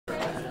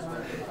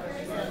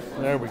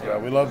There we go.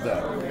 We love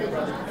that.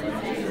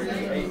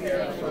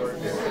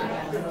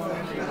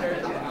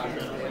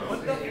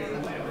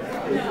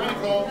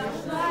 Nicole,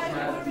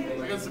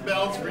 I got some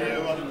bells for you.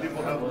 Other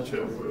people have them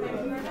too.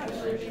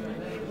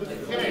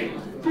 Okay.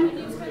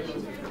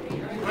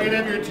 Might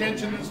have your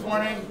attention this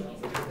morning.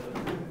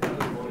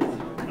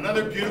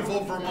 Another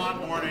beautiful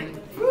Vermont morning.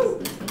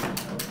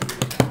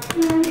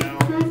 Now,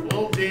 a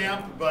little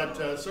damp, but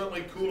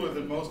certainly cooler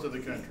than most of the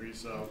country,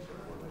 so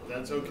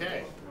that's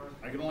okay.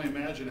 I can only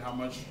imagine how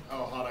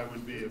hot I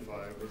would be if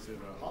I was in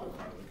a hotter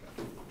part of the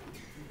country.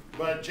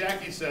 But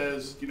Jackie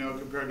says, you know,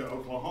 compared to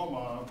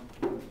Oklahoma,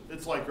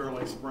 it's like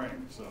early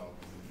spring. So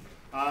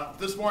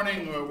this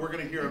morning we're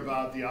going to hear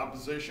about the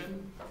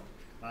opposition,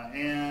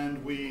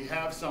 and we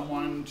have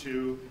someone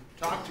to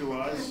talk to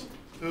us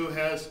who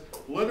has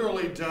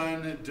literally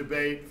done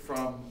debate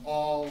from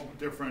all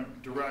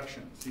different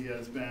directions. He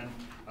has been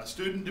a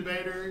student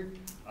debater,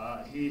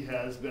 he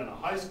has been a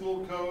high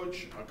school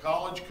coach, a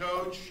college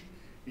coach,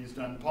 he's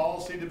done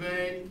policy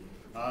debate,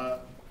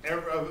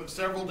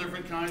 several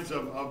different kinds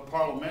of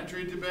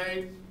parliamentary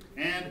debate,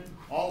 and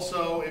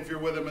also, if you're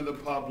with him in the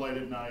pub late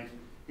at night,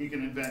 he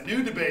can invent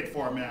new debate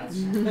formats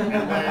and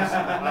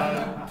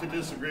ways to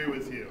disagree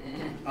with you.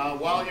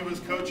 While he was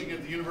coaching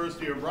at the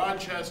University of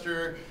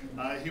Rochester,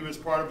 he was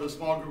part of a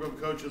small group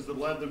of coaches that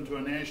led them to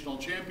a national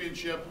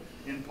championship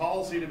in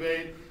policy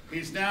debate.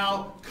 He's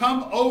now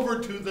come over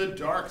to the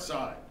dark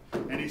side,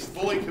 and he's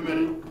fully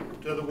committed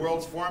to the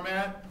world's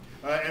format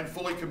and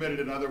fully committed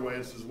in other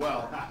ways as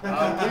well.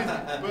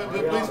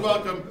 Please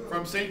welcome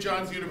from St.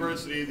 John's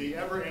University, the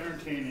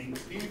ever-entertaining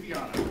Steve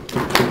Llano.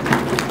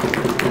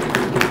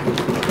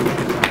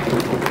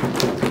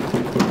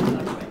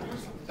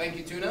 Thank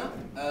you, Tuna.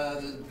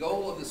 The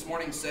goal of this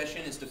morning's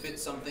session is to fit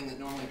something that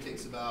normally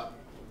takes about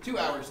 2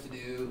 hours to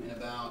do in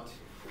about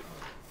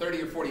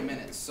 30 or 40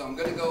 minutes. So I'm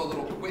going to go a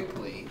little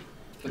quickly,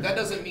 but that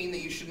doesn't mean that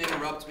you shouldn't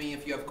interrupt me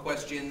if you have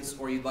questions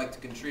or you'd like to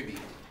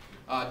contribute.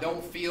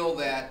 Don't feel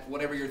that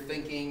whatever you're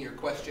thinking, your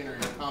question or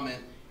your comment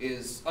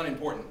is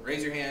unimportant.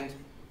 Raise your hand.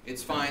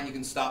 It's fine. You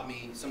can stop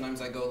me. Sometimes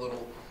I go a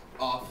little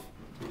off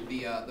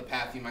the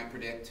path you might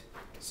predict.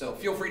 So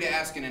feel free to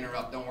ask and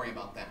interrupt. Don't worry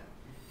about that.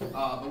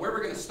 But where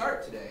we're going to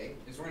start today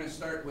is we're going to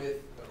start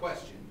with a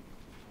question.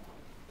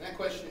 And that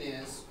question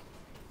is,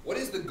 what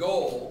is the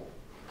goal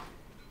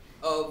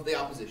of the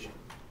opposition?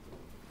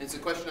 And it's a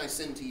question I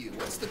send to you.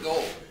 What's the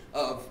goal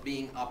of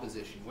being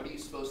opposition? What are you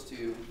supposed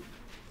to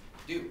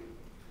do?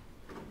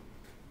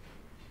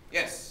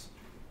 Yes?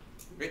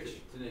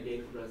 Rich? To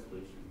negate the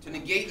resolution. To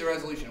negate the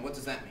resolution. What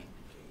does that mean?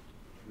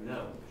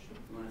 No.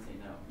 You want to say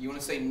no. You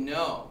want to say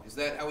no. Is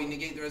that how we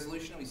negate the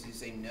resolution? We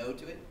say no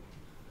to it?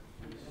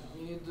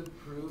 You need to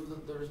prove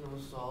that there's no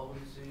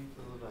solvency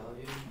for the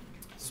value.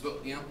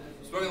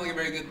 Spoken like a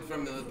very good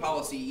from the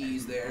policy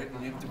ease there.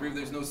 You have to prove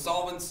there's no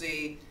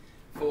solvency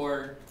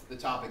for the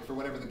topic, for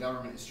whatever the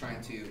government is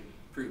trying to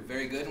prove.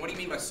 Very good. And what do you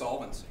mean by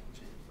solvency?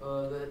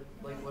 That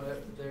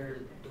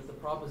the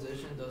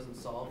proposition doesn't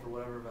solve for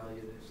whatever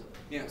value they've set up.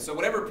 Yeah, so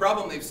whatever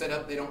problem they've set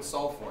up, they don't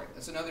solve for it.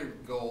 That's another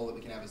goal that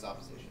we can have as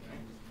opposition, right?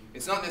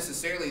 It's not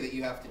necessarily that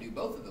you have to do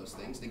both of those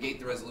things, negate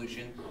the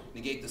resolution,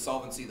 negate the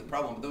solvency of the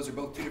problem, but those are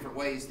both two different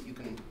ways that you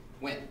can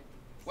win.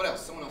 What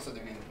else? Someone else had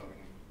their hand up over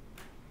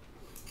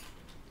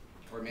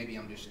here. Or maybe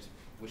I'm just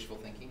wishful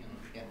thinking.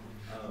 Yeah.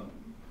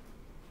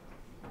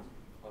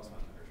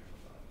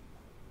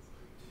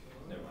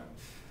 Never mind.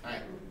 All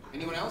right.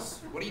 Anyone else?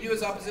 What do you do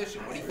as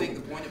opposition? What do you think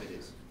the point of it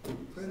is?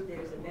 Prove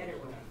there's a better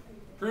way.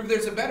 Prove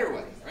there's a better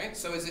way, right?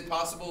 So is it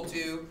possible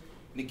to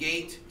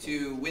negate,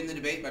 to win the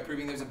debate by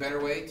proving there's a better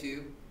way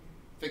to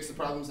fix the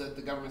problems that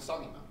the government's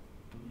talking about?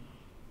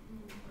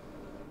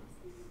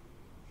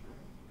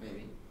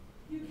 Maybe.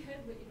 You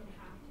can, but you don't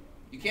have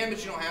to. You can, but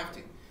you don't have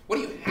to. What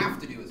do you have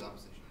to do as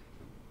opposition?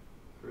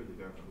 Prove the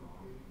government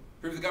wrong.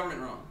 Prove the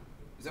government wrong.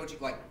 Is that what you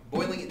like?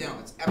 Boiling it down.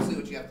 That's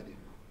absolutely what you have to do.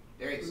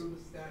 Darius. Prove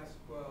the status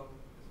quo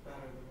is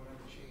better than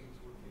whatever change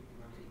we're thinking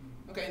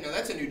of. Okay, no,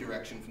 that's a new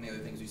direction from the other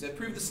things we said.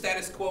 Prove the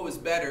status quo is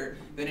better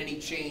than any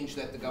change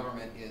that the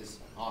government is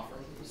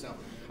offering. So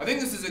I think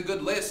this is a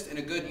good list and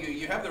a good,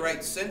 you have the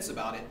right sense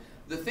about it.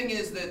 The thing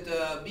is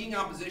that being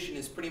opposition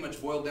is pretty much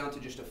boiled down to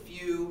just a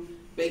few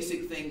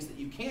basic things that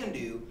you can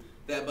do,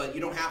 but you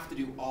don't have to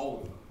do all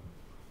of them.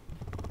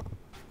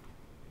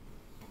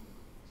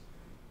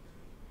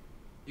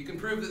 You can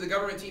prove that the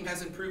government team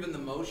hasn't proven the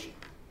motion,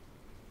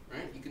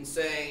 right? You can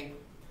say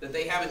that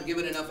they haven't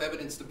given enough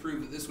evidence to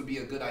prove that this would be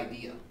a good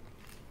idea.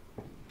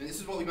 And this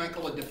is what we might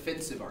call a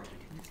defensive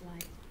argument.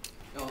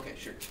 Oh, okay,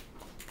 sure.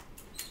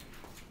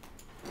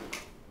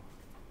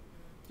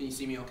 Can you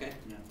see me okay?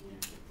 Yeah.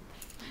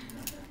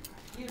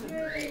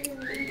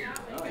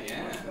 Oh,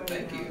 yeah.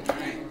 Thank you. All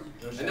right.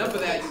 Enough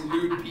of that, you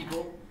rude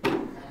people.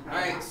 All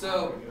right,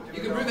 so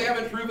you can prove they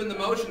haven't proven the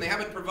motion. They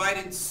haven't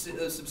provided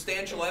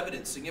substantial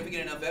evidence,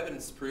 significant enough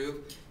evidence to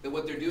prove that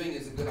what they're doing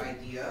is a good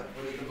idea,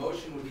 or that the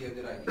motion would be a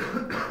good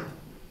idea.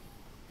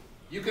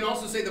 You can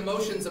also say the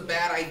motion's a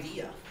bad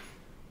idea.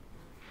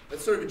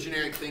 That's sort of a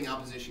generic thing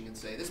opposition can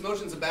say. This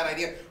motion's a bad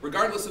idea.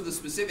 Regardless of the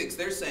specifics,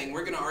 they're saying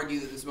we're going to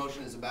argue that this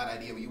motion is a bad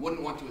idea, but you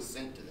wouldn't want to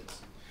assent to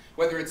this.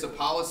 Whether it's a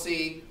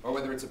policy or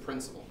whether it's a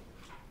principle.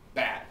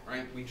 Bad,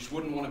 right? We just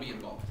wouldn't want to be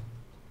involved.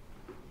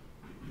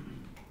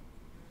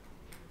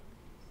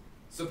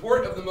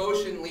 Support of the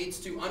motion leads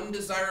to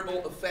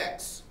undesirable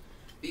effects.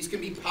 These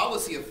can be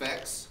policy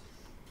effects,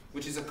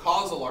 which is a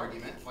causal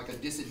argument, like a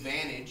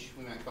disadvantage,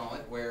 we might call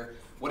it, where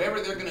whatever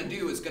they're going to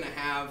do is going to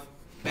have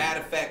bad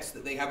effects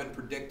that they haven't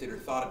predicted or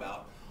thought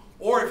about.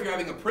 Or if you're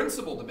having a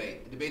principle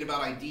debate, a debate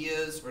about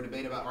ideas, or a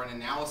debate about, or an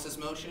analysis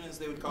motion, as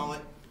they would call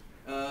it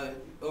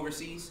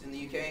overseas in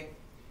the UK,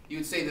 you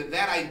would say that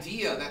that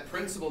idea, that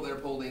principle they're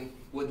holding,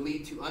 would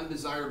lead to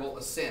undesirable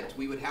assent.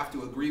 We would have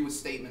to agree with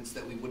statements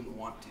that we wouldn't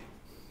want to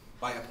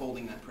by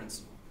upholding that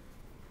principle.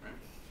 Right?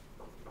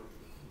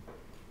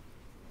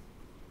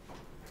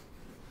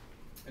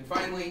 And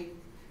finally,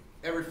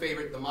 ever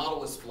favorite, the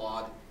model is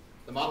flawed.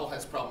 The model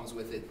has problems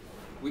with it.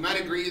 We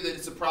might agree that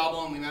it's a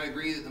problem. We might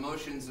agree that the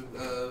motion's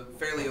a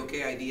fairly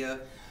okay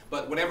idea.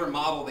 But whatever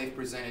model they've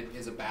presented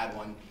is a bad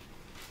one.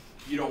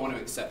 You don't want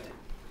to accept it.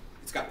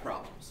 It's got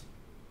problems.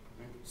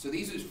 Right? So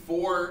these are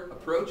 4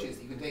 approaches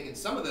that you can take. And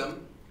some of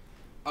them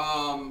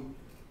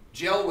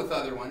gel with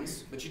other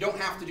ones. But you don't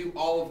have to do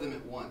all of them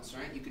at once.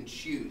 Right? You can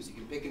choose. You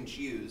can pick and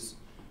choose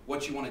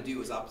what you want to do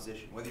as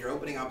opposition. Whether you're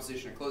opening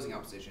opposition or closing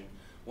opposition,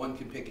 one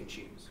can pick and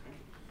choose. Right?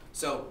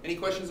 So any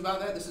questions about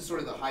that? This is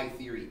sort of the high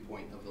theory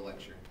point of the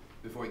lecture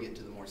before we get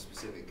into the more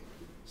specific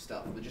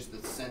stuff, but just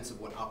the sense of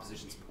what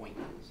opposition's point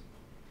is.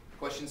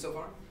 Questions so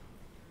far?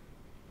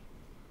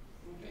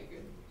 Okay,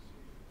 good.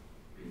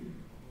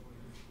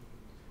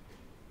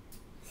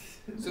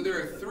 So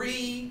there are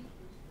 3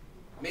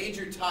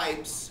 major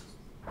types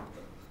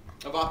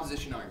of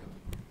opposition argument.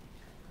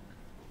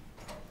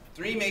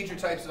 3 major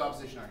types of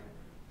opposition argument.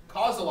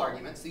 Causal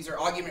arguments. These are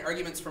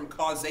arguments from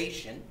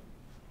causation.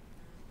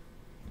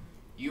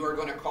 You are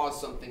going to cause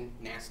something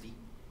nasty.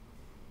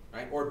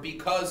 Right? Or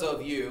because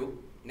of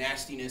you,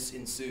 nastiness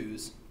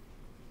ensues.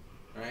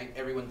 Right?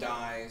 Everyone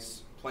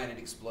dies, planet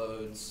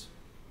explodes.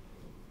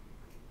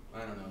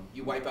 I don't know.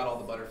 You wipe out all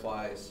the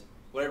butterflies.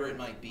 Whatever it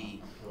might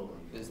be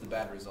is the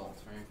bad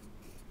result. Right?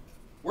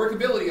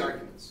 Workability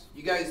arguments.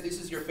 You guys, this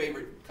is your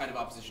favorite kind of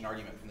opposition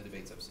argument from the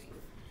debates I've seen,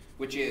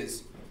 which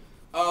is,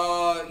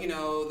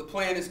 the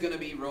plan is going to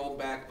be rolled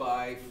back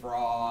by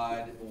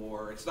fraud,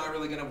 or it's not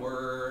really going to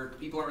work.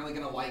 People aren't really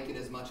going to like it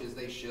as much as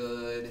they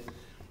should.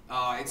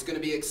 It's going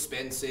to be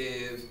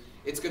expensive.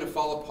 It's going to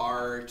fall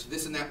apart.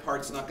 This and that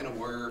part's not going to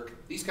work.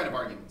 These kind of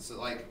arguments. So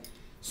like,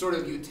 sort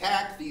of you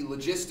attack the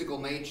logistical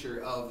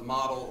nature of the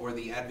model or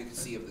the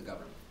advocacy of the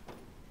government.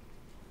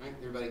 Right?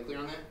 Everybody clear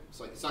on that? It's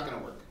like, it's not going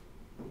to work.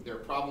 There are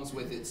problems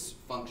with its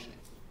functioning.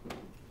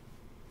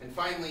 And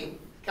finally,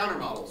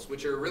 countermodels,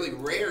 which are a really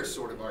rare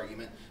sort of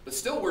argument, but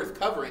still worth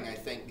covering, I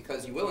think,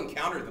 because you will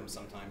encounter them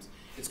sometimes.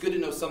 It's good to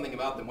know something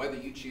about them, whether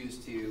you choose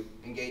to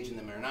engage in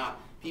them or not.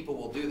 People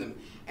will do them.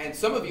 And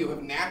some of you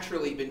have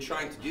naturally been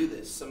trying to do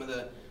this. Some of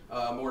the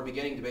more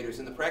beginning debaters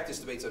in the practice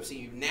debates I've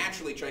seen you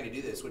naturally trying to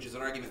do this, which is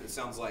an argument that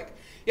sounds like,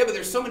 yeah, but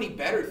there's so many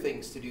better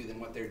things to do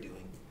than what they're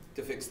doing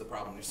to fix the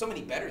problem. There's so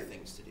many better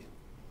things to do.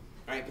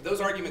 Right? But those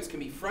arguments can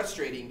be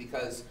frustrating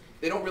because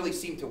they don't really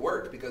seem to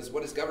work, because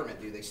what does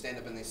government do? They stand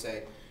up and they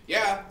say,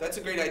 yeah, that's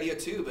a great idea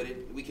too, but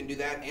we can do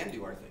that and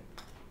do our thing.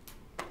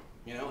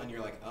 And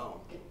you're like, oh,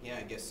 yeah,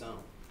 I guess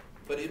so.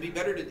 But it'd be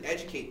better to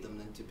educate them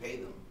than to pay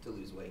them to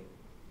lose weight.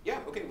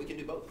 Yeah, okay, we can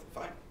do both,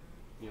 fine.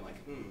 And you're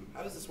like,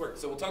 how does this work?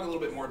 So we'll talk a little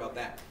bit more about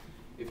that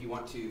if you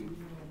want to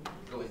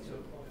go into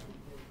it.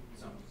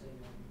 So.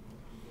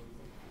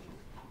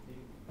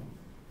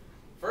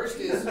 First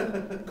is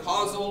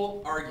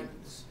causal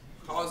arguments.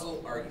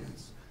 Causal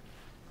arguments.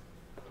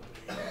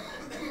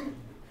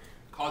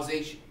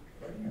 Causation.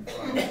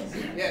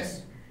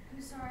 Yes?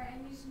 I'm sorry, I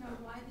need to know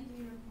why the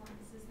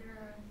unicorns. Is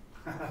there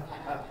a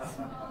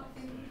small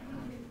thing?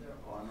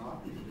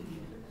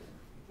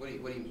 What are you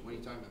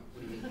talking about?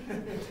 What do you mean?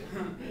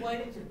 What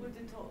did unicorns?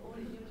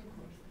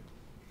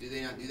 Do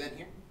they not do that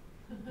here?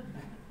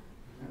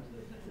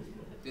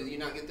 Did you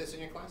not get this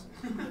in your classes?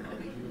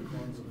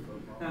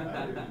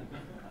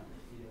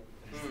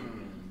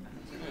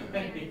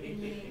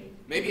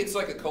 Maybe it's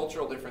like a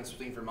cultural difference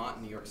between Vermont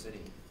and New York City.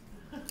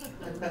 I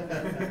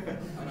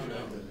don't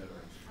know.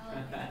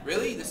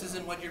 Really? This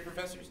isn't what your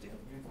professors do?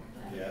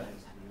 Yeah.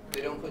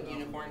 They don't put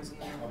unicorns in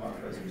there?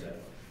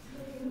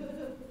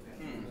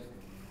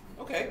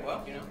 Okay,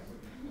 well,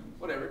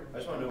 whatever. I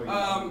just want to know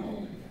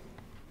what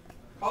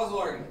causal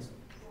arguments.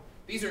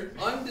 These are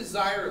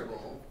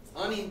undesirable,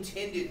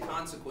 unintended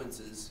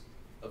consequences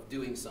of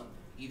doing something.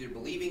 Either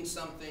believing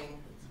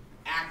something,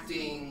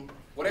 acting,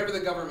 whatever the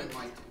government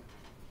might do.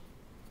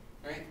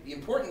 Right? The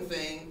important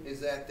thing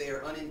is that they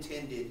are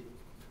unintended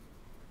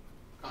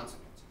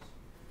consequences.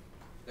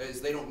 That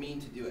is, they don't mean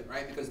to do it,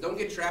 right? Because don't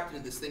get trapped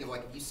into this thing of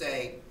like, if you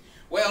say,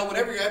 well,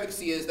 whatever your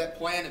advocacy is, that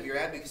plan of your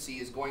advocacy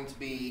is going to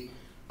be,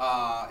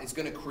 it's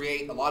going to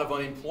create a lot of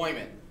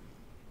unemployment.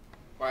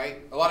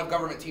 right? A lot of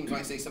government teams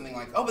might say something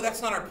like, oh, but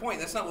that's not our point.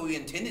 That's not what we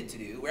intended to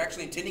do. We're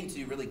actually intending to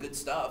do really good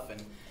stuff,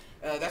 and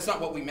that's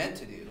not what we meant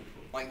to do.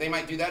 Like, they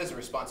might do that as a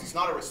response. It's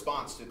not a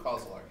response to a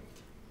causal argument,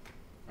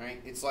 right?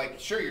 It's like,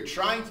 sure, you're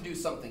trying to do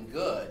something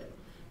good,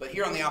 but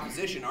here on the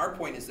opposition, our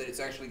point is that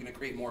it's actually going to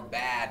create more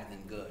bad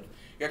than good.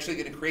 You're actually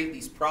going to create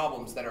these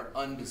problems that are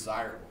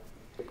undesirable.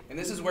 And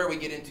this is where we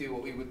get into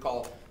what we would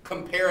call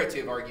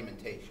comparative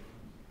argumentation.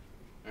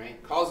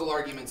 Right? Causal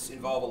arguments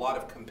involve a lot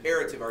of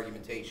comparative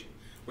argumentation,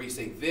 where you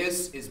say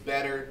this is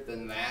better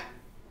than that,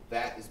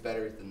 that is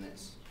better than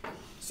this.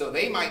 So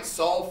they might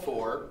solve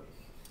for,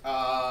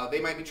 they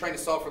might be trying to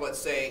solve for, let's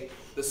say,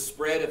 the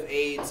spread of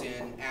AIDS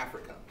in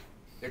Africa.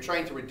 They're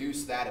trying to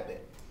reduce that a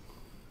bit.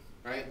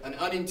 Right? An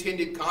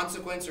unintended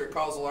consequence or a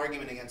causal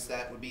argument against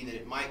that would be that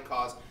it might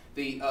cause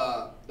the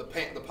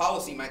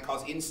policy might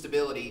cause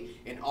instability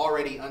in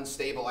already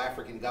unstable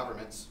African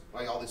governments,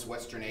 like all this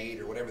Western aid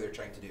or whatever they're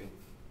trying to do,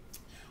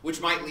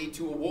 which might lead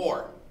to a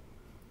war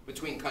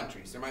between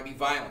countries. There might be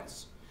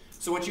violence.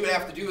 So what you would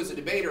have to do as a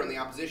debater on the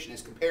opposition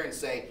is compare and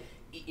say,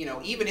 you know,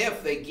 even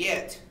if they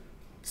get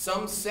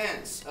some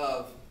sense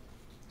of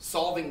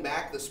solving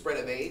back the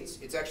spread of AIDS,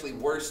 it's actually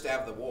worse to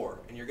have the war.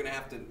 And you're going to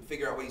have to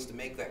figure out ways to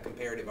make that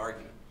comparative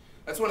argument.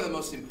 That's one of the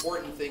most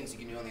important things you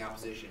can do on the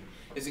opposition,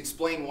 is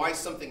explain why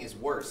something is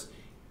worse.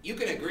 You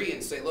can agree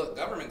and say, look,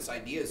 government's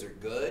ideas are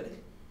good,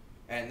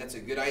 and that's a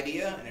good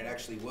idea, and it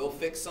actually will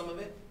fix some of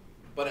it.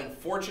 But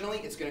unfortunately,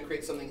 it's going to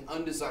create something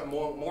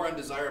more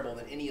undesirable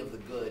than any of the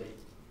good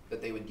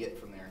that they would get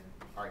from their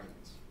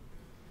arguments.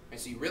 And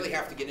so you really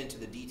have to get into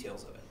the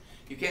details of it.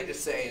 You can't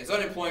just say, it's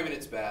unemployment,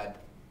 it's bad.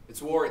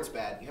 It's war, it's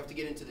bad. You have to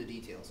get into the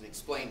details and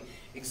explain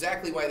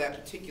exactly why that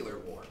particular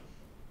war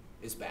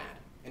is bad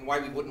and why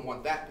we wouldn't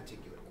want that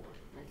particular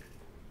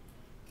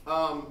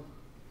war.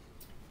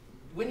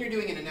 When you're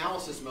doing an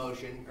analysis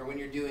motion or when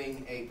you're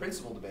doing a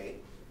principle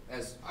debate,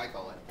 as I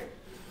call it,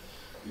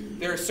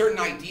 there are certain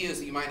ideas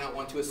that you might not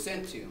want to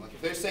assent to. Like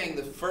if they're saying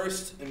the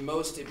first and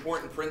most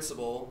important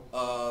principle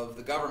of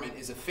the government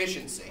is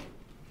efficiency,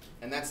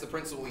 and that's the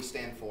principle we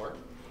stand for,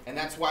 and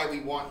that's why we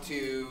want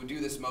to do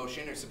this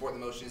motion or support the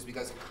motion, is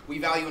because we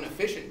value an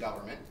efficient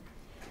government.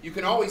 You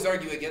can always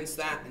argue against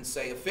that and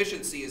say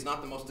efficiency is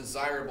not the most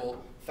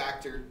desirable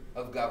factor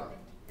of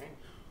government. Right?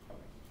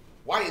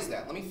 Why is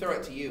that? Let me throw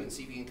it to you and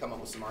see if you can come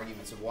up with some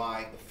arguments of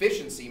why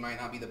efficiency might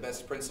not be the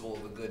best principle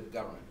of a good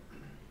government.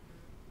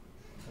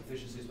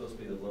 Efficiency is supposed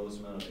to be the lowest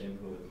amount of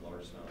input with the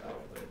largest amount of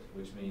output,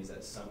 which means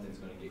that something's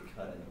going to get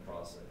cut in the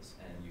process,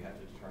 and you have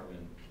to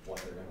determine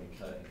what they're going to be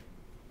cutting.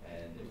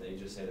 And if they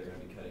just say they're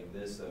going to be cutting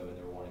this, though, and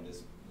they're wanting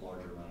this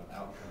larger amount of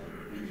outcome,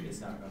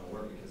 it's not going to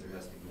work because there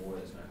has to be more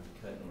that's going to have to be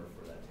cut in order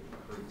for that to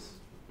increase.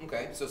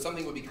 Okay, so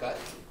something would be cut.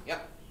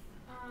 Yep.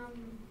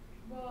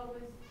 Well,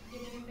 with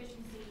given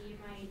efficiency, you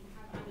might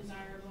have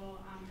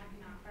undesirable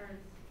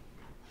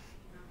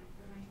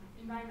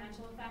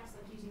environmental effects,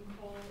 like using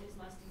coal is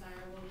less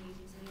desirable than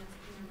using something that's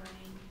cleaner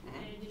burning.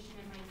 And in addition,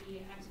 it might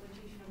be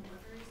exploitation of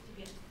workers to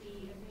get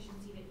the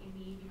efficiency that you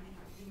need. You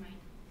might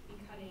be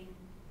cutting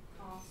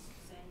costs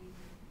and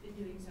in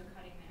doing so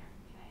cutting their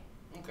pay.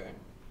 Okay.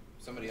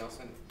 Somebody else?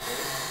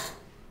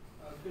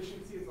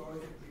 Efficiency is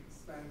always at the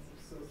expense of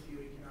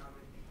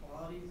socioeconomic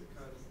equality,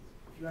 because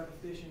if you have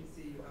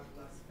efficiency, you have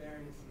less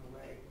fairness in the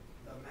way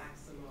the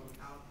maximum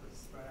output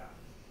is spread out.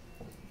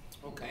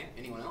 Okay.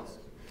 Anyone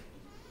else?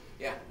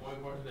 Yeah. More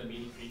important than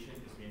being efficient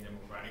is being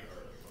democratic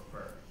or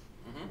fair.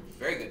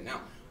 Very good. Now,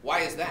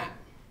 why is that?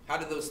 How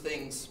do those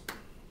things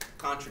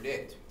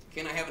contradict?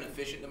 Can I have an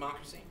efficient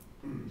democracy?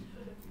 No.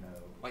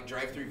 Like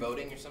drive-through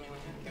voting or something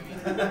like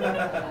that?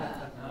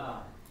 Can we?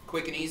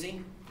 Quick and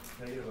easy?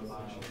 Negative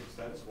emotions,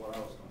 that's what I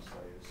was going to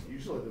say. Is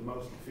usually the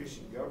most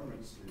efficient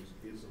governments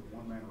is a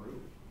one-man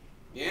rule.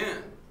 Yeah.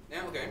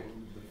 Yeah, okay.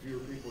 The fewer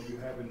people you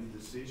have in the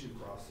decision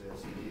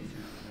process, the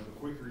easier, the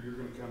quicker you're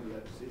going to come to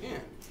that decision. Yeah.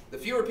 The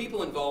fewer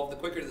people involved, the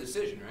quicker the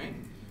decision, right?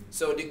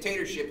 So a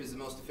dictatorship is the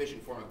most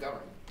efficient form of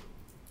government.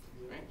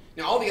 Right?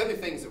 Now, all the other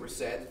things that were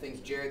said, the things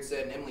Jared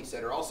said and Emily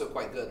said, are also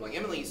quite good. Like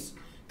Emily's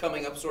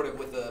coming up sort of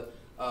with the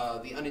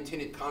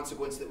unintended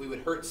consequence that we would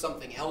hurt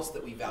something else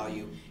that we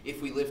value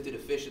if we lifted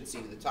efficiency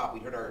to the top.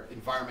 We'd hurt our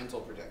environmental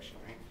protection,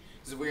 right?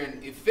 Because if we're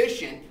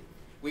efficient,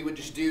 we would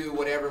just do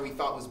whatever we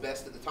thought was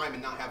best at the time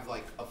and not have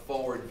like a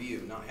forward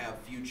view, not have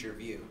future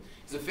view.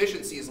 Because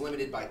efficiency is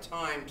limited by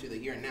time to the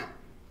here and now.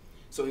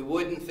 So we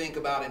wouldn't think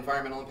about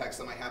environmental impacts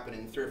that might happen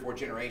in 3 or 4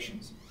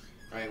 generations,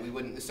 right? We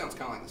wouldn't, this sounds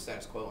kind of like the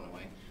status quo in a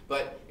way,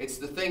 but it's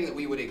the thing that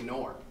we would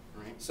ignore,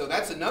 right? So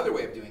that's another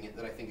way of doing it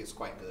that I think is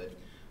quite good.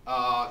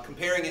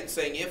 Comparing it and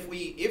saying if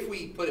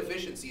we put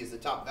efficiency as the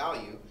top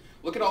value,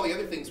 look at all the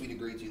other things we'd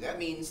agree to. That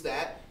means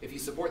that if you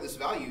support this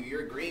value,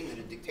 you're agreeing that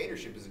a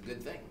dictatorship is a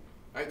good thing,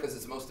 right? Because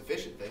it's the most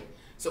efficient thing.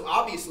 So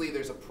obviously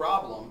there's a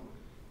problem.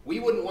 We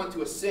wouldn't want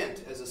to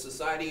assent as a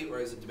society or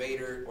as a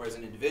debater or as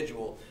an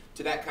individual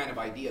to that kind of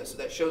idea. So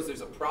that shows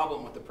there's a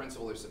problem with the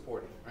principle they're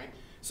supporting, right?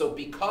 So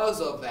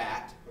because of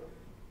that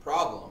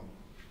problem,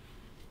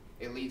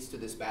 it leads to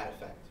this bad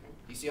effect. Right?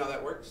 Do you see how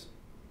that works?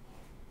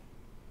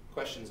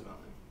 Questions about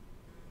that?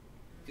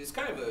 It's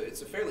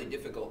it's a fairly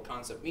difficult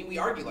concept. I mean, we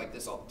argue like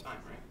this all the time,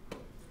 right?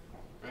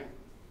 Right?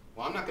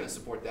 Well, I'm not going to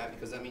support that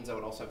because that means I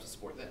would also have to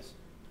support this.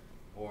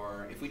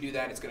 Or if we do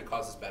that, it's going to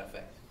cause this bad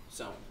effect.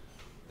 So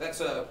those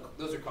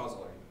are causal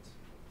arguments.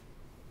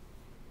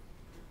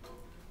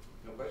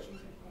 No questions?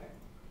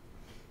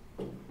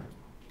 Okay.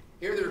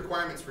 Here are the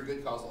requirements for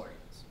good causal arguments.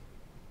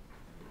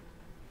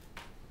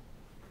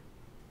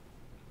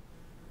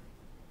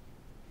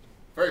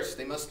 First,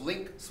 they must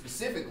link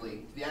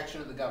specifically to the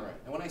action of the government.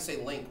 And when I say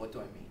link, what do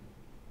I mean?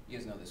 You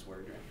guys know this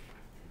word,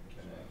 right?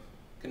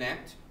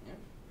 Connect. Yeah.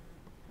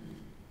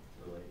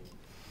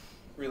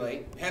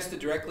 Relate. It has to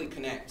directly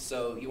connect.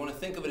 So you want to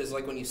think of it as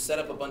like when you set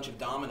up a bunch of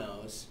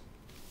dominoes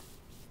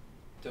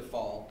to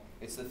fall.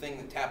 It's the thing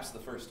that taps the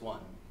first one,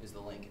 is the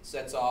link. It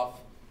sets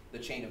off the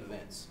chain of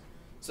events.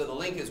 So the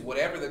link is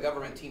whatever the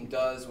government team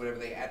does, whatever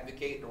they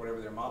advocate, or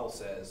whatever their model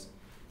says,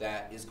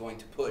 that is going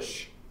to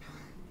push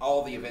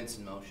all the events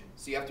in motion.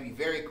 So you have to be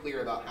very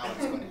clear about how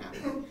it's going to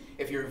happen.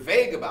 If you're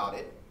vague about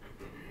it,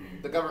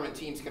 the government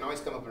teams can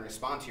always come up and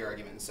respond to your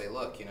argument and say,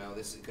 look,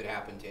 this could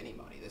happen to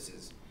anybody.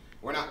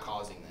 We're not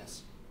causing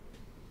this,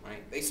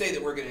 right? They say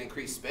that we're going to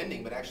increase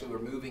spending, but actually we're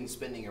moving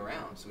spending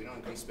around. So we don't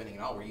increase spending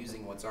at all. We're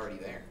using what's already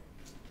there.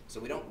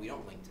 So we don't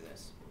link to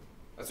this.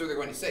 That's what they're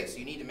going to say. So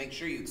you need to make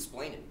sure you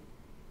explain it.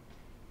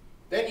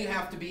 Then you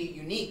have to be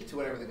unique to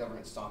whatever the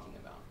government's talking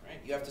about, right?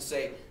 You have to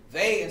say,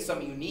 they in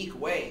some unique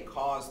way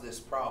caused this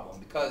problem,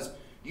 because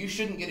you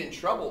shouldn't get in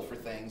trouble for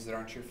things that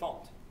aren't your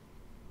fault,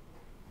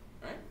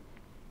 right?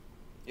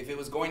 If it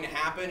was going to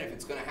happen, if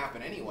it's going to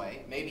happen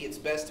anyway, maybe it's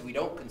best if we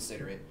don't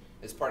consider it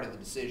as part of the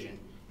decision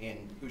in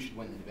who should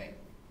win the debate,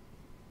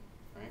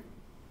 right?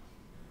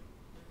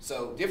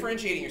 So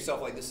differentiating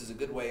yourself like this is a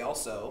good way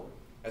also,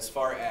 as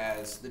far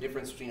as the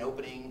difference between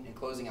opening and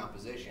closing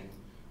opposition,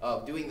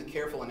 of doing the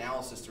careful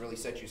analysis to really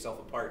set yourself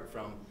apart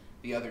from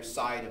the other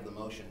side of the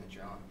motion that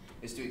you're on,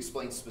 is to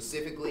explain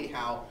specifically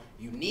how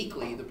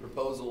uniquely the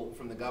proposal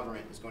from the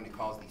government is going to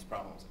cause these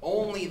problems.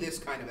 Only this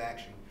kind of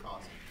action will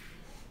cause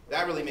it.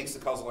 That really makes the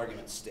causal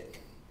argument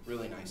stick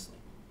really nicely.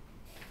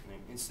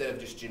 Right? Instead of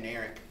just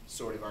generic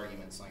sort of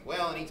arguments like,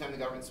 well, anytime the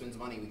government spends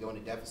money, we go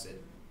into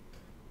deficit.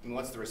 I mean,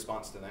 what's the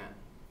response to that?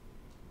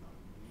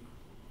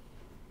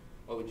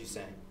 What would you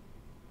say?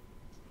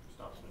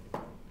 Stop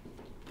spending.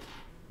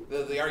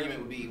 The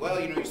argument would be,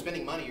 well, you're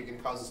spending money, you're going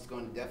to cause us to go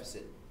into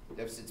deficit.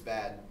 Deficit's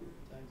bad.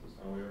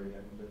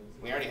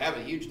 We already have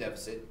a huge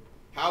deficit.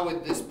 How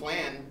would this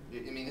plan,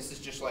 this is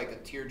just like a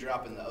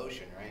teardrop in the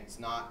ocean, right? It's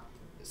not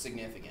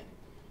significant,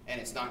 and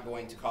it's not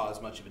going to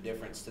cause much of a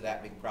difference to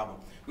that big problem.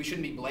 We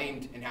shouldn't be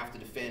blamed and have to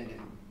defend and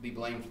be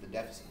blamed for the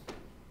deficit,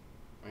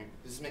 right?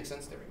 Does this make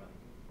sense to everybody?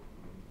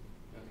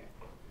 Okay.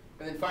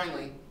 And then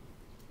finally,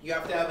 you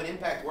have to have an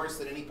impact worse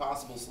than any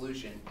possible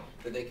solution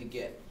that they could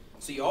get.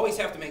 So you always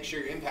have to make sure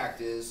your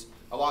impact is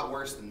a lot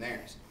worse than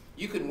theirs.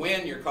 You can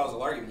win your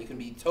causal argument. You can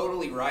be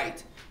totally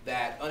right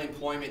that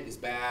unemployment is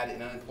bad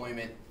and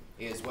unemployment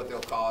is what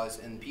they'll cause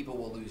and people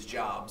will lose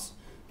jobs,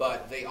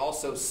 but they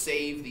also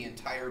save the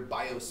entire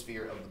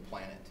biosphere of the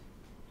planet.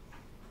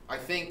 I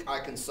think I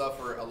can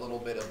suffer a little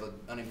bit of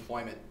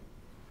unemployment.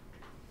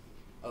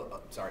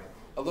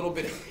 A little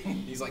bit.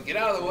 He's like, get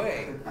out of the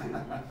way.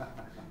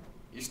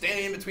 You're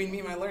standing in between me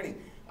and my learning.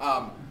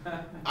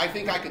 I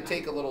think I could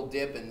take a little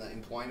dip in the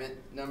employment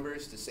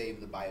numbers to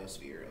save the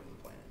biosphere of the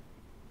planet.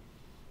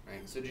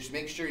 Right? So just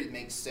make sure it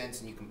makes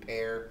sense and you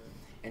compare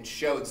and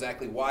show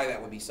exactly why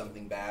that would be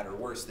something bad or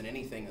worse than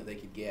anything that they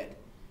could get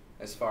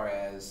as far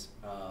as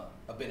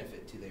a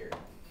benefit to their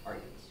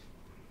arguments.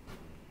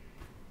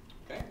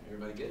 Okay,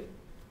 everybody good?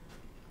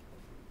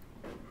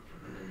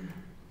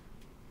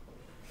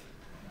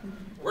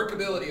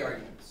 Workability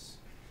arguments.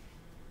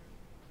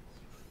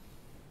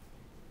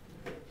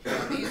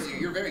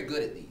 You're very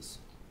good at these,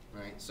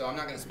 right? So I'm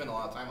not going to spend a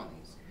lot of time on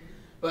these.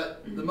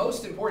 But the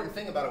most important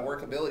thing about a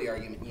workability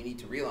argument you need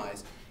to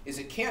realize is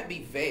it can't be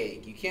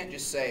vague. You can't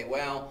just say,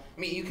 well,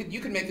 you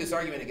could make this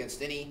argument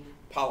against any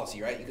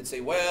policy, right? You could say,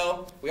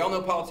 well, we all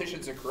know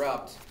politicians are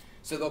corrupt,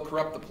 so they'll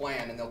corrupt the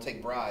plan and they'll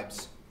take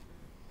bribes.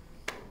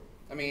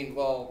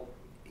 Well,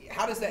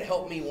 how does that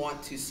help me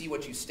want to see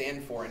what you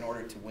stand for in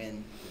order to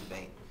win the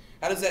debate?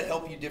 How does that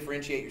help you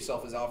differentiate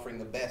yourself as offering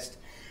the best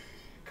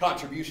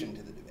contribution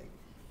to the debate?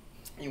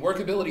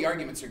 Workability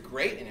arguments are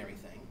great and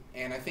everything,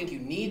 and I think you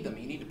need them.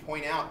 You need to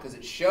point out because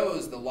it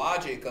shows the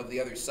logic of the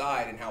other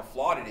side and how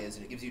flawed it is,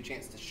 and it gives you a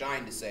chance to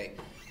shine to say,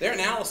 their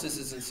analysis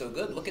isn't so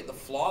good. Look at the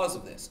flaws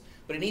of this.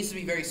 But it needs to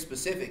be very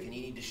specific, and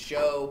you need to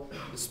show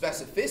the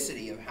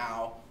specificity of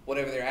how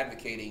whatever they're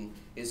advocating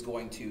is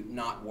going to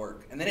not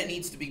work. And then it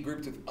needs to be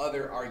grouped with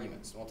other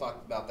arguments, and we'll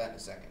talk about that in a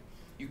second.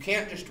 You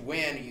can't just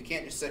win, or you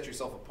can't just set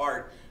yourself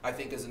apart, I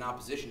think, as an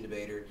opposition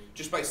debater,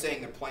 just by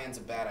saying their plan's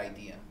a bad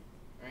idea,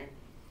 right?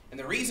 And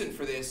the reason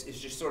for this is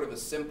just sort of a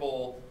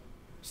simple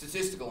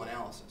statistical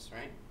analysis,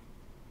 right?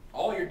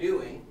 All you're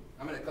doing,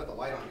 I'm going to cut the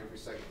light on here for a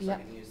second so I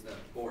can use the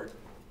board.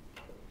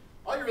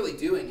 All you're really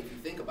doing, if you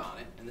think about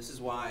it, and this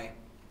is why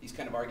these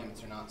kind of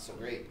arguments are not so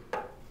great,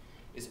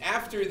 is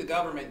after the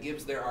government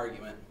gives their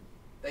argument,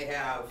 they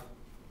have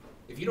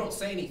If you don't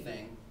say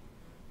anything,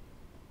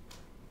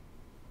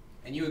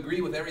 and you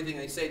agree with everything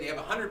they say, they have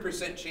a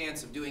 100%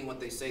 chance of doing what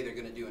they say they're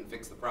going to do and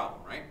fix the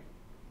problem, right?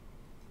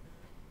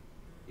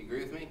 You agree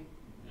with me?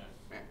 Yes.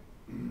 Yeah.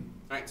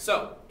 All right,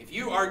 so if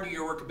you argue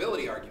your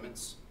workability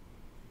arguments,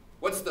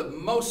 what's the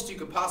most you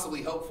could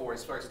possibly hope for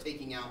as far as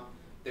taking out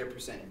their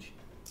percentage?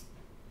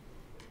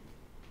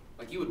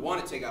 Like you would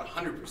want to take out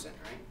 100%, right?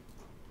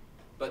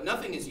 But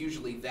nothing is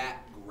usually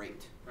that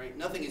great, right?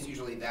 Nothing is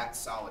usually that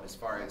solid as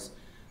far as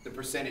the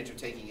percentage of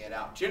taking it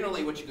out.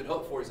 Generally, what you could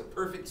hope for is a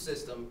perfect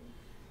system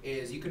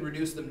is you can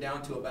reduce them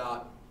down to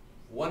about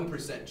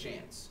 1%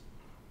 chance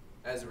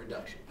as a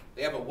reduction.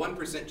 They have a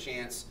 1%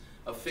 chance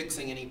of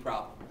fixing any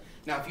problem.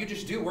 Now, if you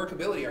just do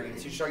workability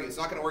arguments, you just argue it's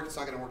not going to work, it's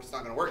not going to work, it's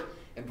not going to work,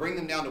 and bring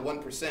them down to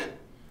 1%,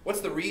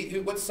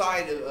 what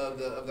side of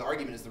the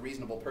argument is the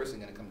reasonable person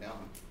going to come down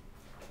on?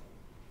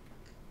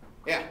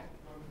 Yeah.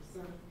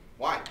 1%.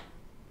 Why?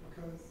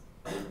 Because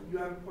you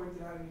haven't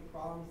pointed out any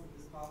problems that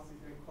this policy is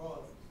going to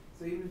cause.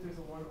 So even if there's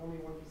only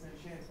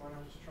 1% chance, why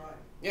not just try it?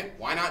 Yeah,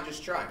 why not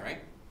just try, right?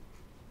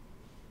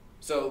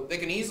 So they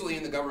can easily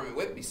in the government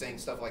whip be saying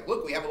stuff like,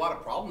 look, we have a lot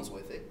of problems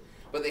with it,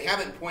 but they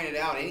haven't pointed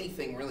out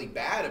anything really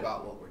bad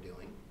about what we're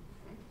doing.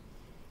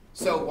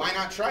 So why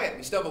not try it?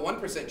 We still have a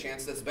 1%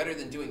 chance that's better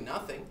than doing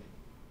nothing,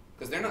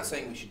 because they're not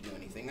saying we should do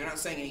anything. They're not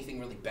saying anything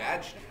really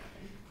bad should happen.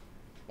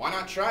 Why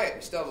not try it?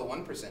 We still have a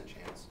 1%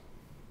 chance,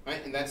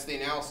 right? And that's the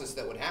analysis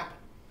that would happen,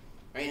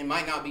 right? It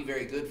might not be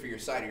very good for your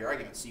side of your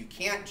argument. So you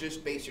can't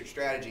just base your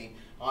strategy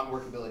on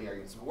workability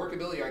arguments. But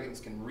workability arguments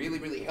can really,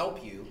 really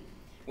help you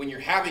when you're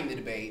having the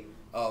debate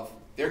of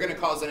they're going to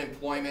cause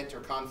unemployment or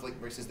conflict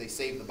versus they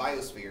save the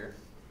biosphere.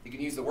 You can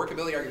use the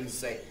workability arguments to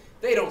say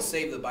they don't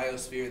save the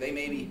biosphere. They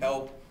maybe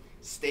help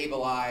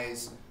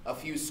stabilize a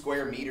few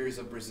square meters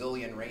of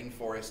Brazilian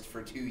rainforest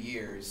for 2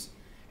 years,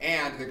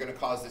 and they're going to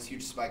cause this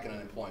huge spike in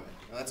unemployment.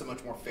 Now, that's a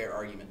much more fair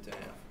argument to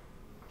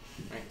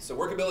have. Right? So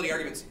workability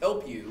arguments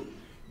help you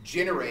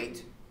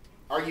generate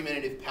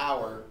argumentative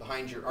power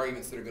behind your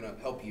arguments that are going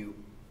to help you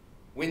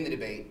win the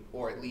debate,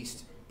 or at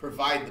least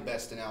provide the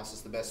best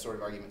analysis, the best sort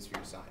of arguments for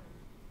your side,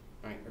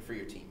 right, or for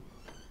your team.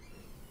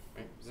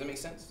 Right? Does that make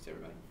sense to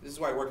everybody? This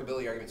is why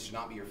workability arguments should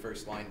not be your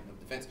first line of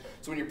defense.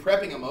 So when you're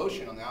prepping a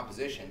motion on the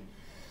opposition,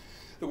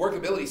 the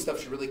workability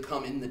stuff should really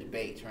come in the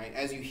debate, right?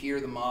 As you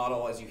hear the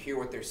model, as you hear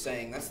what they're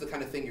saying, that's the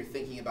kind of thing you're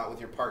thinking about with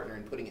your partner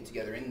and putting it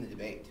together in the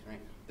debate, right?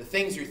 The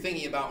things you're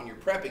thinking about when you're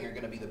prepping are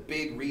going to be the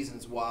big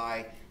reasons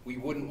why we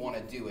wouldn't want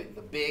to do it,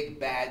 the big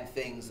bad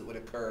things that would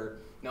occur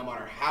no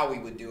matter how we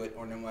would do it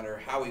or no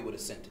matter how we would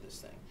assent to this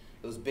thing.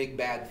 Those big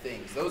bad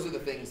things, those are the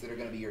things that are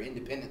going to be your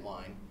independent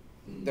line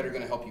that are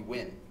going to help you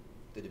win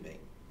the debate.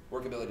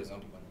 Workability doesn't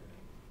help you win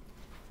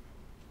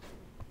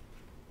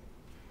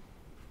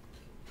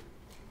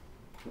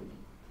the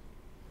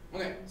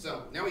debate. Okay,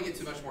 so now we get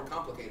to a much more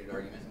complicated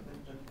argument.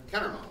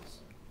 Countermodels.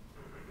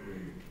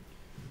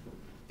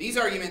 These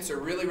arguments are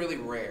really, really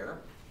rare,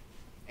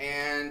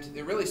 and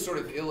they're really sort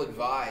of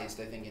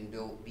ill-advised, I think, in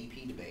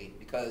BP debate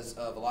because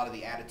of a lot of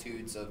the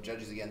attitudes of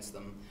judges against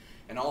them,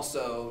 and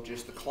also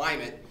just the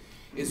climate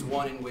is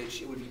one in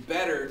which it would be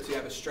better to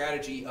have a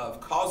strategy of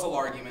causal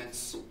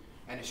arguments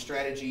and a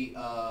strategy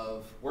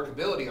of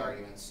workability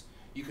arguments.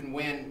 You can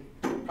win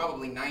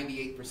probably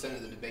 98%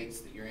 of the debates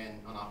that you're in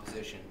on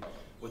opposition.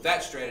 With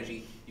that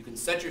strategy, you can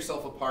set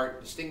yourself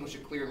apart, distinguish a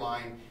clear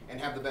line, and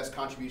have the best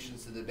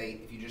contributions to the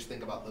debate if you just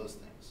think about those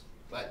things.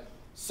 But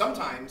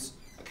sometimes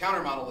a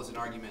countermodel is an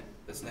argument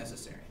that's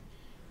necessary.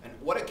 And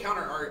what a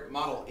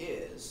countermodel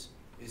is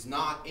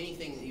not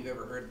anything that you've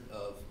ever heard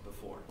of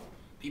before.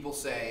 People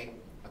say,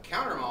 a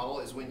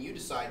countermodel is when you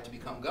decide to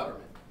become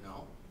government.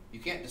 No, you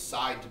can't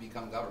decide to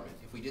become government.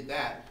 If we did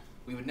that,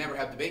 we would never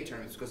have debate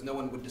tournaments because no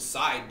one would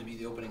decide to be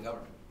the opening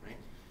government, right?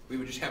 We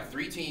would just have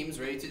 3 teams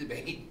ready to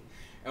debate,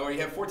 and where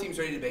you have 4 teams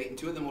ready to debate, and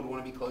 2 of them would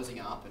want to be closing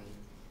up,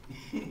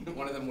 and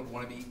one of them would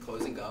want to be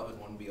closing gov, and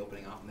one would be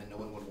opening up, and then no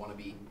one would want to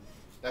be.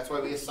 That's why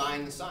we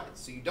assign the sides.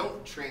 So you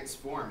don't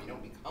transform, you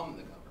don't become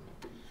the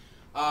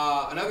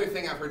government. Another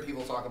thing I've heard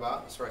people talk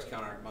about as far as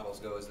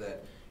countermodels go is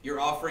that you're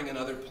offering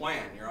another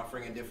plan. You're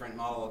offering a different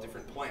model, a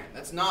different plan.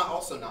 That's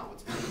also not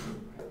what's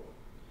happening. Right?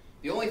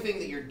 The only thing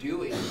that you're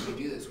doing when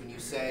you do this, when you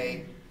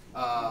say,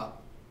 I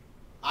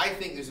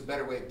think there's a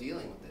better way of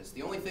dealing with this,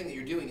 the only thing that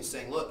you're doing is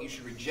saying, look, you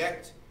should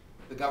reject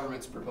the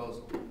government's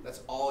proposal.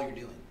 That's all you're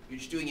doing. You're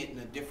just doing it in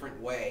a different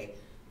way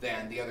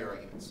than the other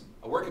arguments.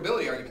 A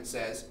workability argument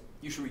says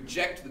you should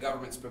reject the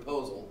government's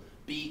proposal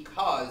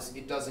because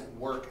it doesn't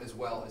work as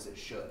well as it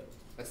should.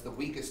 That's the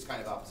weakest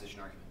kind of opposition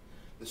argument.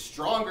 The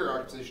stronger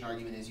opposition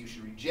argument is you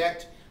should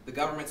reject the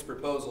government's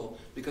proposal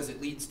because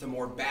it leads to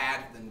more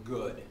bad than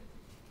good.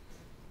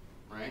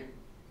 Right?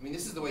 I mean,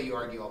 this is the way you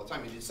argue all the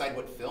time. You decide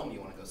what film you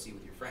want to go see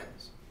with your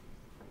friends.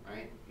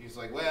 Right? You're just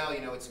like, well,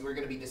 you know, we're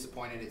going to be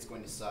disappointed. It's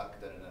going to suck.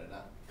 Da da da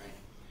da. Right?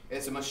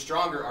 It's a much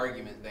stronger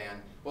argument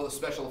than, well, the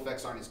special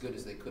effects aren't as good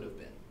as they could have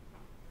been.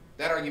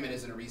 That argument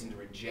isn't a reason to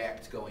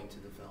reject going to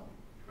the film.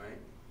 Right?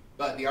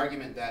 But the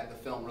argument that the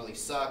film really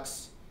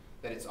sucks,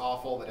 that it's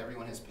awful, that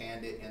everyone has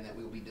panned it, and that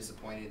we will be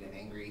disappointed and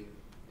angry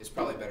is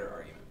probably a better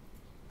argument.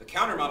 The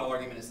counter-model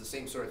argument is the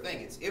same sort of thing.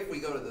 It's if we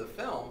go to the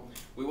film,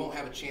 we won't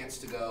have a chance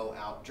to go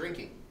out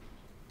drinking,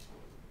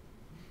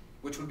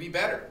 which would be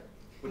better,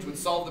 which would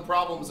solve the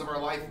problems of our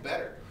life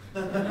better.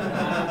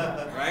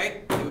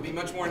 Right? It would be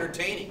much more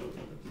entertaining.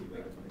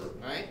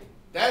 Right?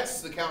 That's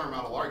the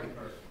counter-model argument.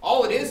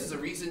 All it is a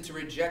reason to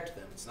reject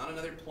them. It's not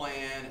another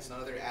plan, it's not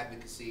another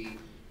advocacy,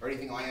 or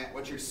anything like that.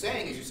 What you're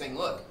saying is you're saying,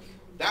 look,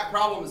 that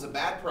problem is a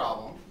bad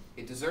problem,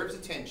 it deserves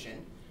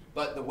attention,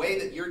 but the way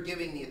that you're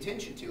giving the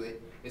attention to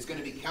it is going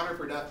to be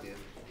counterproductive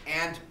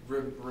and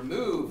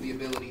remove the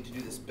ability to do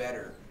this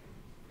better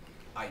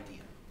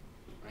idea.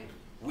 Right?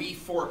 We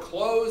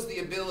foreclose the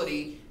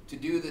ability to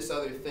do this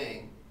other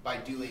thing by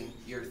doing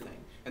your thing.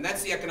 And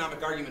that's the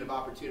economic argument of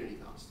opportunity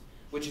cost,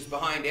 which is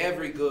behind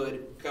every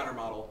good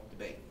countermodel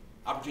debate.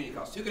 Opportunity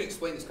cost. Who can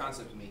explain this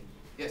concept to me?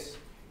 Yes?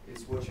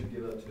 It's what you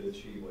give up to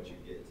achieve what you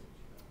get.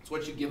 It's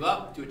what you give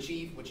up to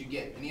achieve what you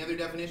get. Any other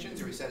definitions,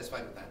 or are we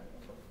satisfied with that?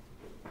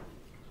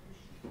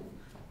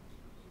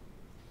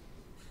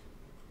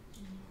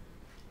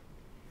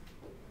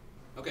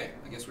 Okay,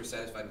 I guess we're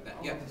satisfied with that.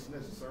 I Yeah. don't think it's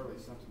necessarily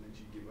something that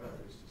you give up,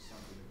 it's just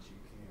something that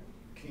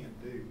you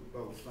can't do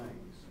both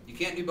things. You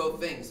can't do both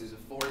things. There's a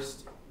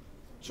forced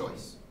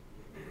choice.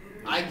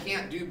 I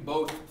can't do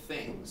both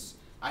things.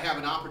 I have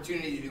an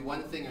opportunity to do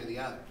one thing or the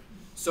other.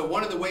 So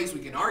one of the ways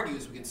we can argue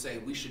is we can say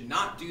we should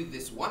not do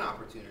this one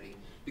opportunity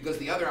because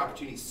the other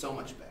opportunity is so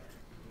much better.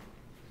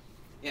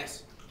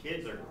 Yes?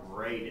 Kids are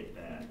great at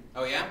that.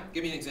 Oh yeah?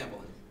 Give me an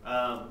example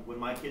then. When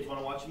my kids want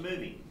to watch a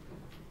movie,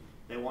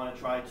 they want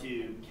to try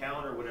to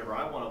counter whatever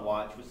I want to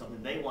watch with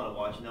something they want to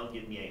watch, and they'll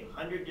give me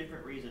 100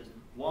 different reasons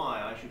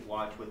why I should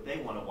watch what they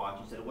want to watch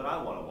instead of what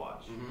I want to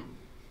watch.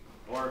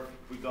 Mm-hmm. Or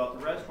if we go out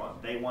to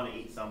restaurants, they want to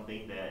eat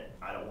something that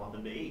I don't want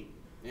them to eat.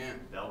 Yeah.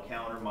 They'll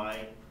counter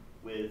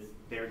with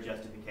their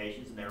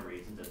justifications and their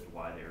reasons as to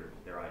why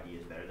their idea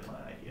is better than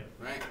my idea.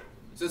 Right.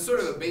 So it's sort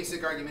of a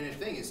basic argumentative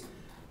thing is,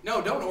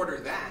 no, don't order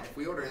that. If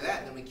we order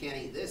that, then we can't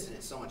eat this, and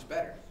it's so much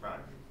better. Right.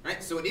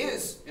 Right? So it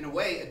is, in a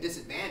way, a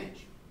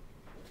disadvantage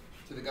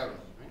to the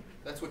government. Right?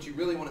 That's what you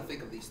really want to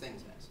think of these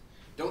things as.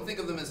 Don't think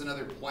of them as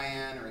another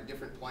plan or a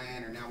different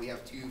plan, or now we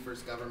have two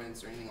first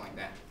governments or anything like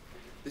that.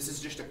 This is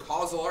just a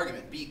causal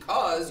argument.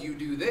 Because you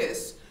do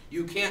this,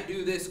 you can't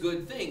do this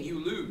good thing, you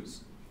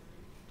lose.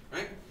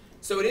 Right?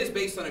 So it is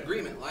based on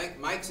agreement. Like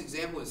Mike's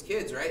example is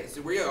kids, right?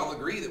 So we all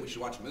agree that we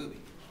should watch a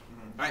movie.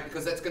 Right?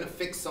 Because that's going to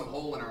fix some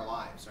hole in our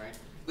lives, right?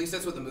 At least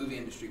that's what the movie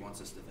industry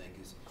wants us to think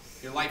is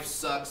your life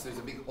sucks, there's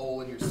a big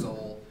hole in your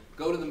soul.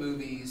 Go to the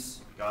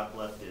movies. God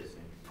bless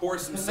Disney. Pour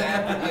some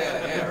saccharin,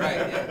 yeah,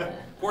 right, yeah.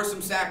 Pour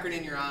some saccharin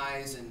in your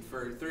eyes, and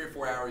for 3 or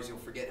 4 hours, you'll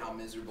forget how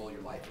miserable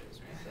your life is,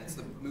 right? That's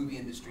the movie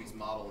industry's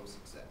model of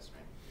success,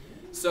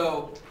 right?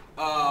 So,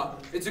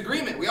 it's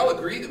agreement. We all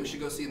agree that we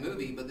should go see a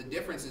movie, but the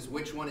difference is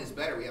which one is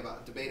better. We have a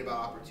debate about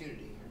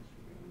opportunity.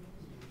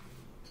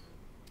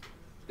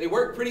 They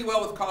work pretty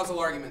well with causal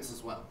arguments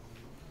as well,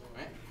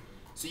 right?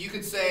 So you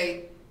could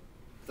say,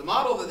 the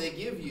model that they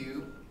give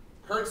you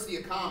hurts the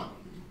economy.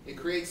 It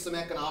creates some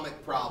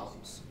economic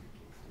problems.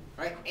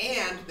 Right?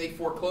 And they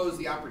foreclose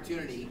the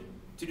opportunity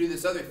to do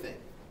this other thing.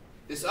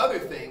 This other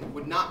thing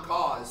would not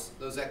cause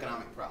those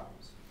economic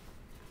problems.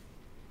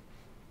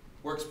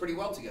 Works pretty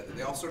well together.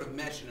 They all sort of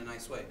mesh in a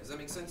nice way. Does that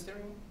make sense to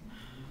everyone?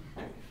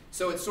 Okay.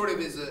 So it sort of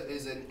is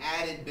an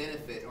added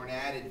benefit or an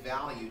added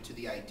value to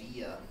the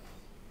idea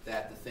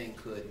that the thing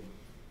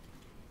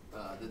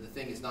that the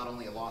thing is not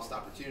only a lost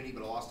opportunity,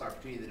 but a lost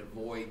opportunity that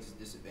avoids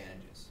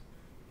disadvantages.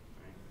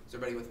 All right? Is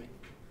everybody with me?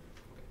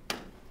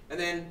 Okay. And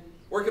then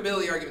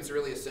workability arguments are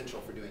really essential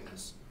for doing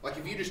this. Like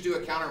if you just do a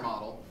counter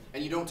model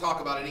and you don't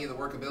talk about any of the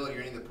workability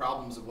or any of the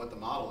problems of what the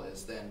model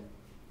is, then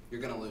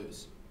you're going to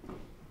lose.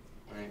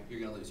 Right?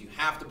 You're going to lose. You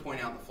have to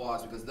point out the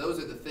flaws because those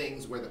are the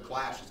things where the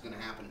clash is going to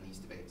happen in these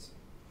debates.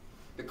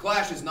 The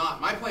clash is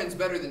not, my plan's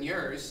better than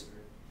yours,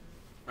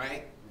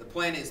 right? The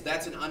plan is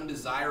that's an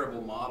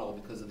undesirable model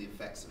because of the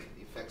effects of it.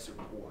 The effects are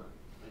poor.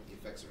 Right? The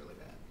effects are really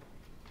bad.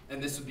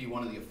 And this would be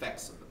one of the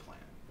effects of the plan.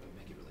 It would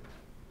make it really bad.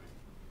 Right?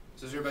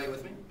 So is everybody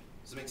with me?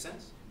 Does it make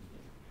sense?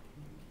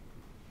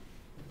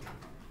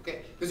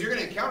 Okay, because you're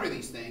going to encounter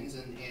these things,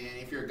 and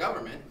if you're a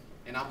government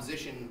and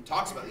opposition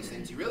talks about these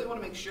things, you really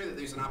want to make sure that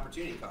there's an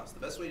opportunity cost.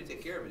 The best way to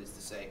take care of it is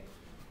to say,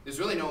 there's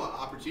really no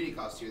opportunity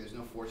cost here, there's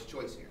no forced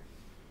choice here.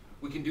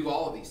 We can do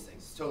all of these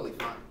things, it's totally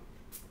fine.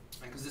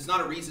 Because it's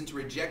not a reason to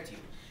reject you.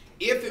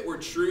 If it were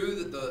true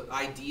that the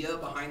idea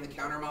behind the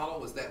counter model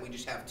was that we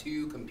just have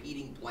two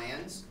competing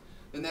plans,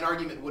 then that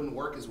argument wouldn't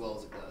work as well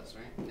as it does,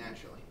 right?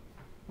 Naturally.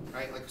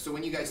 Right? Like, so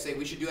when you guys say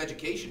we should do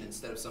education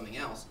instead of something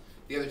else,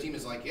 the other team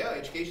is like, yeah,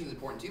 education is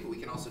important too, but we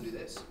can also do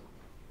this.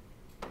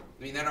 I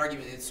mean, that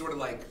argument, it's sort of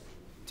like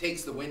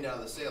takes the wind out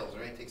of the sails,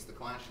 right? It takes the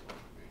clash away,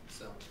 right?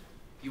 So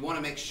you want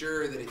to make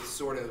sure that it's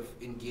sort of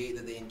engage,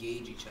 that they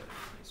engage each other in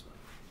a nice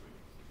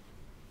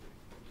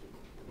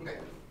way. Okay.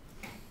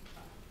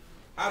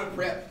 How to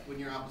prep when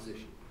you're in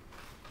opposition.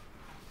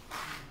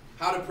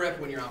 How to prep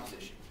when you're in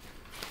opposition.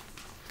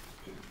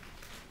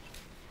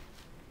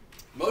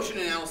 Motion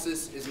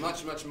analysis is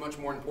much, much, much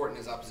more important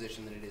as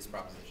opposition than it is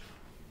proposition.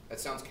 That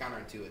sounds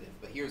counterintuitive,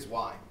 but here's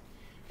why.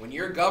 When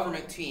you're a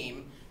government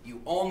team,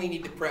 you only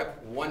need to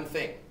prep one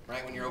thing,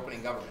 right, when you're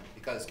opening government.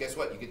 Because guess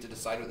what? You get to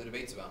decide what the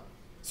debate's about.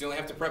 So you only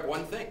have to prep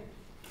one thing.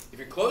 If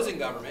you're closing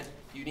government,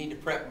 you need to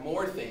prep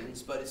more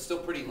things, but it's still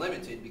pretty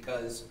limited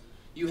because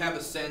you have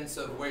a sense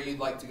of where you'd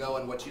like to go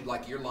and what you'd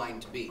like your line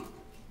to be,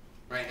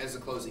 right, as a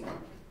closing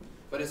government.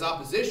 But as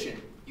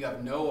opposition, you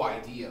have no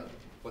idea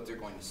what they're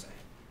going to say.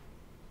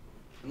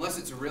 Unless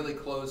it's a really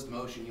closed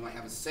motion, you might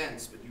have a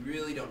sense, but you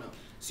really don't know.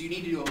 So you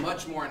need to do a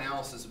much more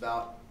analysis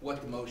about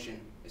what the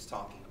motion is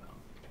talking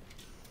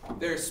about.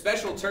 There are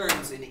special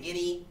terms in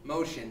any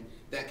motion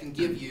that can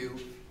give you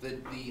the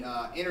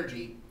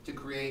energy to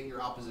create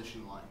your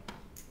opposition line.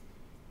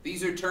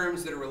 These are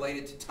terms that are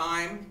related to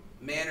time,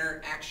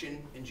 manner,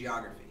 action, and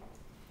geography.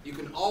 You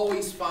can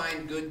always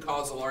find good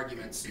causal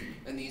arguments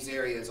in these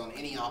areas on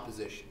any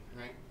opposition,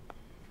 right?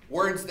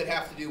 Words that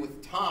have to do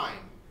with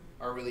time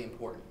are really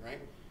important, right?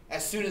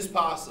 As soon as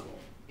possible,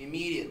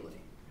 immediately,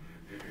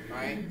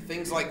 right?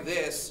 Things like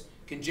this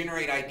can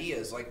generate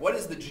ideas. Like, what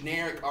is the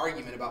generic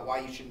argument about why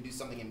you shouldn't do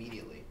something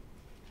immediately?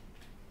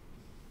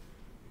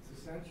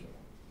 It's essential.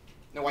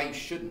 No, why you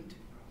shouldn't.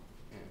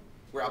 Yeah.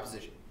 We're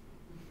opposition.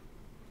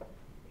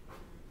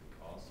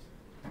 Cost.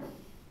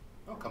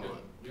 Oh, come on.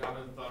 You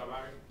haven't thought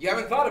about it? You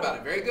haven't thought about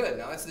it. Very good.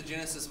 Now, that's the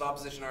genesis of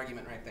opposition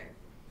argument right there.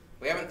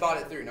 We haven't thought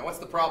it through. Now, what's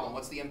the problem?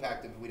 What's the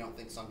impact if we don't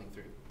think something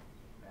through?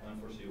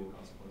 Unforeseeable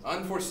consequences.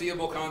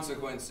 Unforeseeable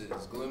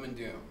consequences. Gloom and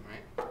doom,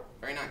 right?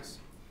 Very nice.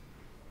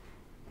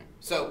 Right.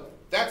 So,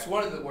 that's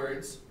one of the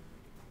words.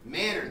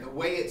 Manner, the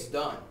way it's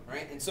done,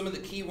 right? And some of the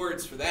key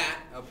words for that,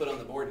 I'll put on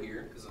the board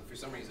here, because for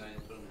some reason I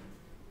didn't put them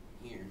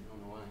here. I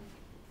don't know why.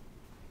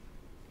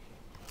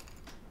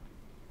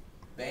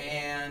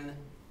 Ban,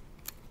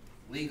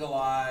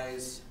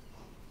 legalize,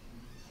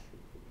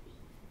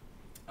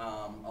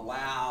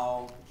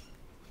 allow,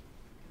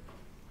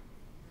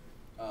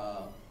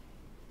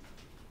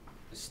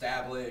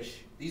 establish.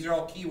 These are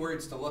all key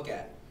words to look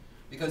at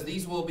because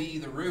these will be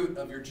the root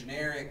of your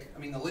generic, I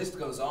mean, the list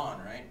goes on,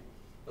 right?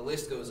 The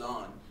list goes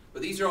on.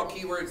 But these are all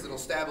key words that will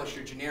establish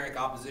your generic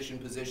opposition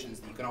positions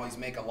that you can always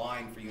make a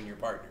line for you and your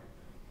partner.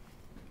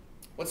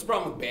 What's the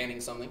problem with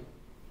banning something?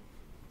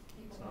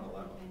 It's not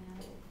allowed.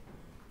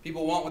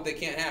 People want what they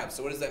can't have.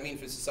 So what does that mean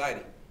for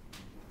society?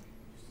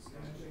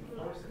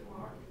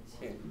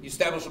 Yeah. You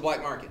establish a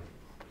black market.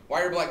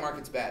 Why are black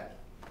markets bad?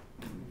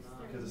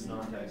 Because it's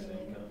non-tax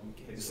income.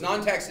 It's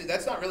non-tax.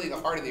 That's not really the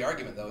heart of the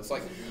argument, though. It's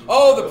like,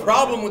 oh, the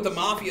problem with the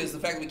mafia is the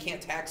fact that we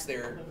can't tax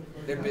their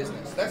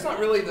business. That's not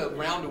really the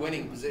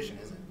round-winning position,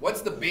 is it?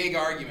 What's the big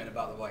argument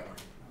about the black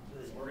market?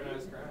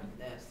 Organized crime.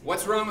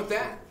 What's wrong with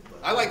that?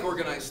 I like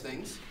organized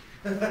things.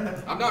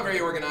 I'm not very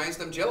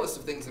organized. I'm jealous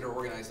of things that are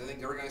organized. I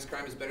think organized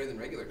crime is better than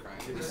regular crime.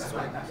 It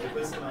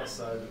puts them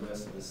outside the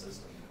rest of the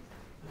system.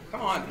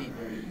 Come on,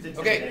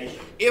 people. Okay,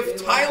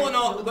 if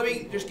Tylenol, let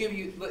me just give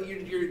you,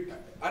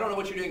 I don't know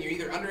what you're doing. You're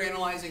either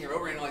underanalyzing or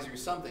overanalyzing or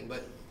something,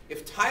 but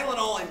if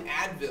Tylenol and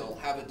Advil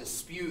have a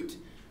dispute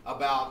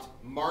about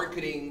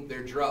marketing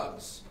their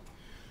drugs,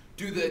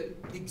 do the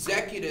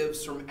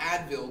executives from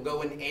Advil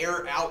go and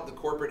air out the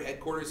corporate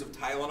headquarters of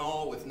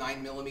Tylenol with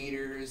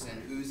 9mm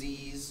and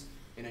Uzis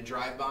in a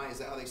drive-by? Is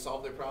that how they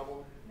solve their problem?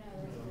 No.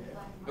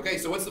 Okay,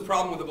 so what's the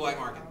problem with the black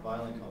market?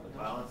 Violent competition.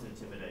 Violence and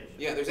intimidation.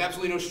 Yeah, there's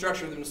absolutely no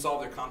structure for them to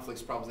solve their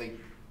conflicts problems. They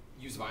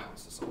use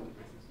violence to solve it.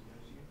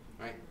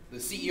 Right? The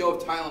CEO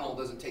of Tylenol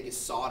doesn't take his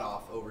sawed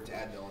off over to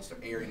Advil and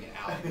start airing it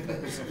out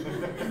because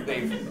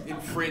they've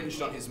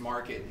infringed on his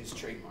market, his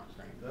trademark.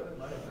 Right?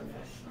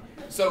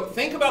 So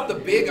think about the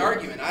big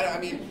argument. I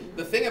mean,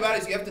 the thing about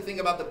it is you have to think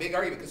about the big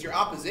argument because you're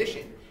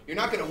opposition. You're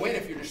not going to win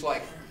if you're just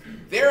like,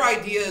 their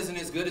idea isn't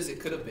as good as it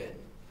could have been.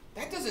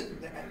 That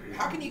doesn't,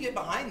 how can you get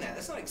behind that?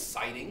 That's not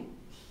exciting.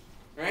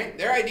 Right?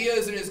 Their idea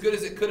isn't as good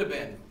as it could have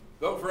been.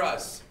 Vote for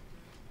us.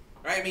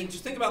 Right? I mean,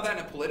 just think about that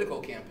in a political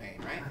campaign,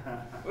 right?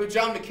 What if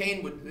John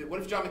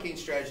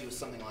McCain's strategy was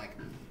something like,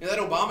 you know, that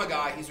Obama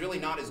guy, he's really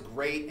not as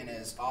great and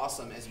as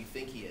awesome as you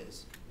think he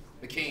is.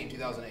 McCain,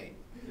 2008.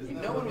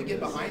 No one would get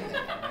behind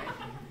that,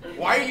 right?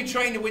 Why are you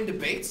trying to win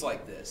debates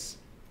like this?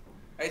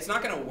 Right? It's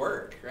not going to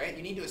work, right?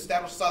 You need to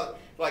establish,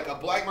 like, a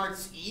black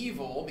market's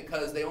evil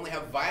because they only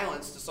have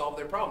violence to solve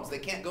their problems. They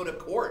can't go to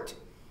court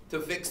to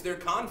fix their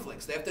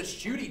conflicts. They have to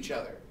shoot each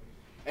other.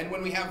 And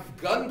when we have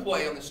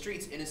gunplay on the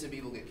streets, innocent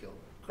people get killed.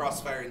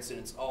 Crossfire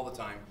incidents all the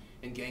time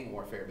in gang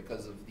warfare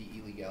because of the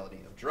illegality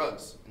of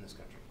drugs in this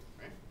country.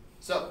 Right?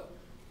 So,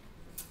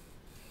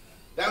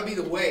 that would be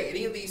the way.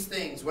 Any of these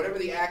things, whatever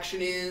the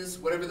action is,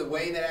 whatever the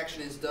way that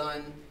action is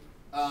done,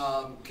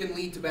 can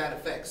lead to bad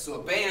effects. So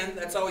a ban,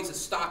 that's always a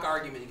stock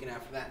argument you can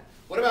have for that.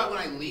 What about when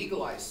I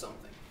legalize something?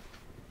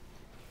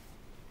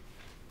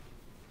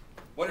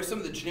 What are some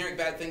of the generic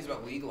bad things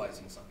about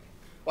legalizing something?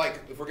 Like,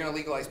 if we're going to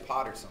legalize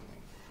pot or something.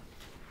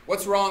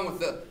 What's wrong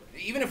with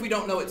even if we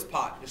don't know it's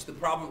pot, just the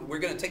problem, we're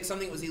going to take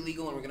something that was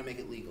illegal and we're going to make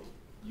it legal.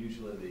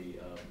 Usually the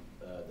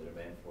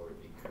demand for it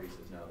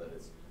increases now that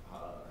it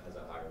has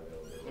a higher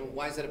availability. And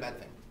why is that a bad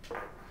thing?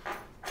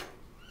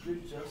 You're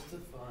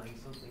justifying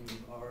something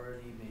you've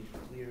already made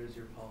clear as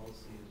your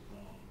policy is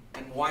wrong.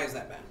 And why is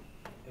that bad?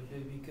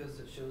 Because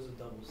it shows a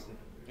double standard.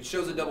 It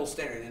shows a double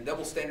standard, and a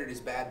double standard is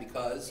bad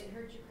because It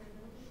hurts your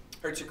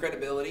credibility. hurts your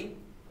credibility,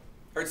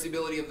 hurts the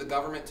ability of the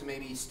government to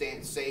maybe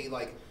say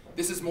like,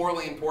 this is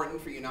morally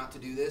important for you not to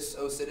do this,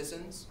 oh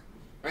citizens.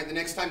 Right? The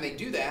next time they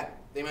do that,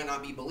 they might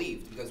not be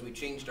believed because we've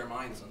changed our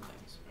minds on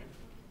things. Right?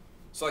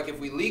 So like if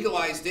we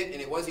legalized it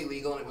and it was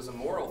illegal and it was a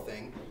moral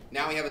thing,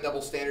 now we have a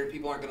double standard.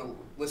 People aren't going to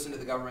listen to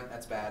the government.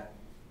 That's bad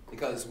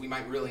because we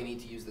might really need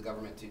to use the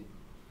government to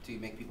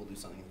make people do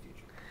something in the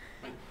future.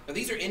 Right? Now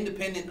these are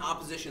independent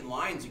opposition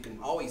lines you can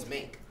always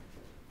make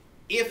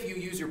if you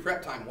use your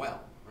prep time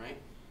well. Right?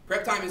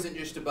 Prep time isn't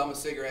just to bum a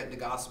cigarette and to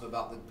gossip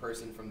about the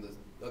person from the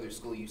other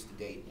school you used to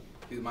date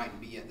who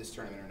might be at this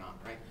tournament or not,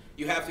 right?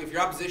 You have to, if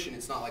you're opposition,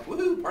 it's not like,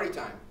 woohoo, party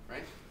time,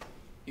 right?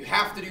 You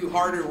have to do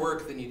harder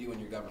work than you do in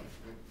your government,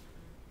 right?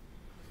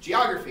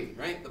 Geography,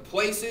 right? The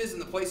places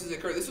and the places that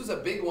occur. This was a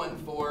big one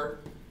for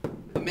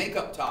the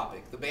makeup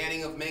topic, the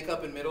banning of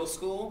makeup in middle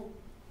school.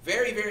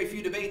 Very, very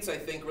few debates, I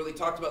think, really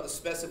talked about the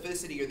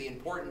specificity or the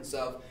importance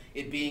of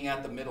it being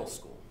at the middle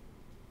school.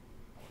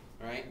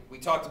 Right? We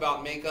talked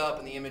about makeup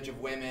and the image of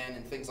women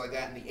and things like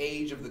that and the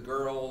age of the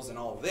girls and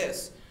all of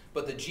this,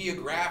 but the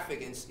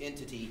geographic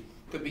entity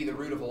could be the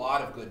root of a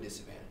lot of good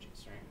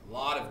disadvantages, right? A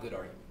lot of good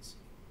arguments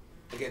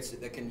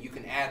you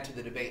can add to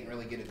the debate and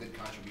really get a good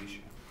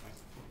contribution. Right?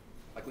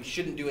 Like we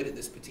shouldn't do it at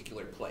this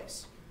particular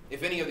place.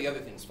 If any of the other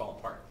things fall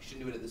apart, we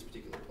shouldn't do it at this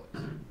particular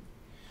place.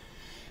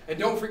 And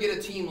don't forget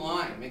a team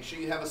line. Make sure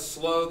you have a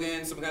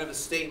slogan, some kind of a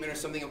statement or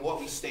something of what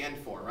we stand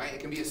for, right? It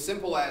can be as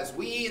simple as,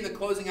 we in the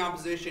closing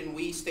opposition,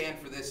 we stand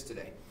for this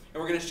today.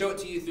 And we're going to show it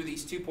to you through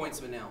these 2 points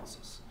of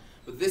analysis.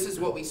 But this is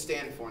what we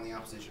stand for in the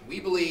opposition. We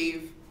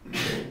believe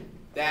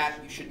that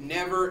you should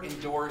never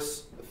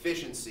endorse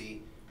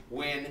efficiency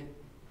when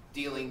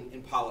dealing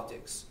in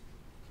politics.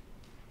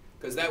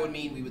 Because that would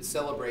mean we would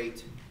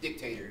celebrate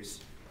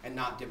dictators and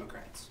not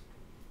Democrats.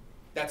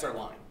 That's our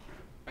line.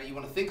 Right? You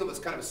want to think of it as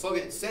kind of a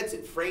slogan.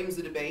 It frames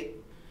the debate,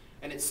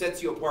 and it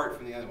sets you apart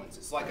from the other ones.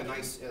 It's like a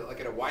nice, like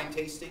at a wine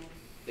tasting,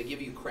 they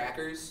give you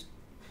crackers,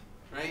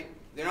 right?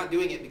 They're not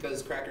doing it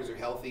because crackers are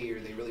healthy or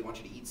they really want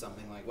you to eat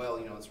something like, well,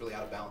 you know, it's really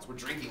out of balance. We're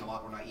drinking a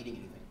lot, we're not eating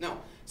anything. No,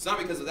 it's not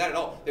because of that at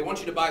all. They want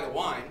you to buy the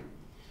wine,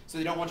 so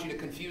they don't want you to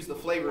confuse the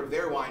flavor of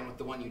their wine with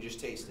the one you just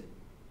tasted.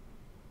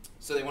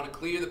 So they want to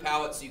clear the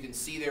palate so you can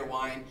see their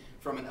wine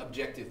from an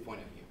objective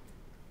point of view.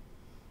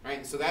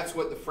 Right? So that's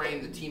what the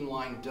frame, the team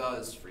line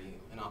does for you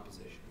in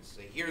opposition.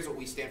 Say, here's what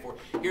we stand for,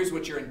 here's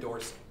what you're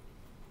endorsing.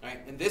 Right?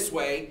 And this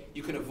way,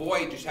 you can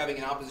avoid just having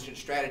an opposition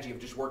strategy of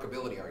just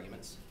workability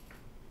arguments.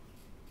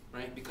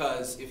 Right?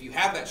 Because if you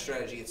have that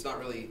strategy, it's not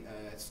really,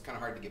 it's kind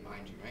of hard to get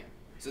behind you, right?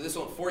 So this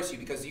won't force you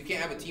because you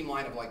can't have a team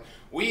line of like,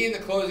 we in the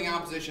closing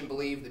opposition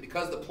believe that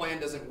because the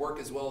plan doesn't work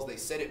as well as they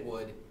said it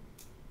would,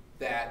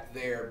 that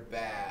they're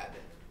bad.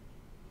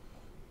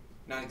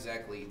 Not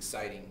exactly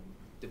exciting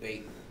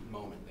debate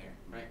moment there,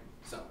 right?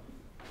 So.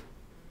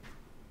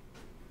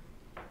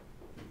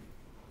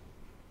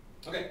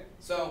 Okay,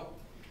 so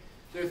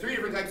there are 3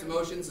 different types of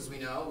motions, as we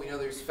know. We know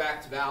there's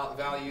fact,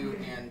 value,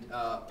 and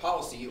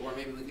policy, or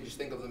maybe we could just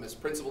think of them as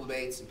principle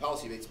debates and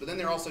policy debates. But then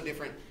there are also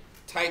different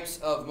types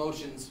of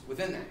motions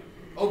within that.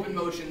 Open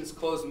motions,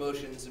 closed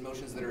motions, and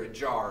motions that are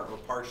ajar or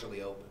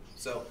partially open.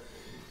 So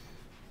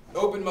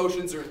open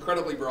motions are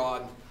incredibly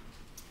broad.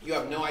 You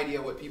have no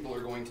idea what people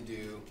are going to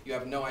do. You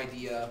have no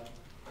idea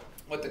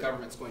what the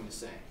government's going to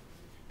say.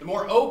 The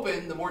more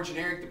open, the more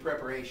generic the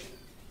preparation.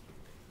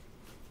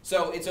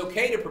 So it's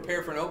okay to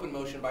prepare for an open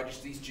motion by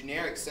just these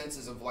generic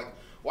senses of like,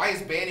 why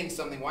is banning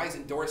something, why is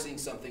endorsing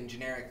something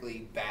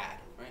generically bad,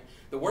 right?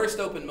 The worst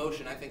open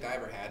motion I think I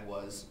ever had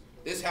was,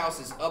 this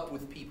house is up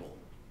with people.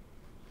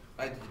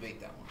 I had to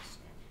debate that once,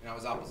 and I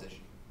was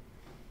opposition.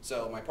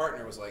 So my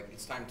partner was like,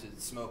 it's time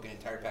to smoke an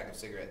entire pack of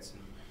cigarettes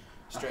and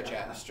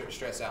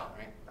stress out,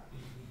 right?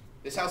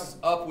 This house is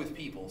up with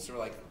people, so we're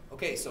like,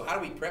 okay, so how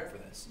do we prep for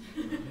this,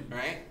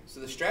 right? So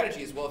the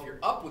strategy is, well, if you're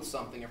up with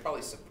something, you're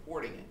probably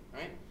supporting it,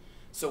 right?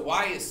 So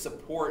why is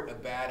support a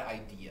bad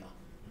idea?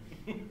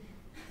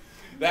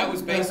 That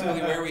was basically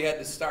where we had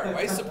to start.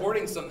 Why is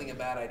supporting something a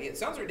bad idea? It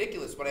sounds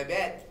ridiculous, but I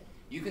bet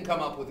you can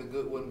come up with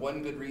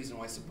one good reason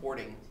why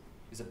supporting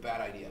is a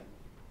bad idea.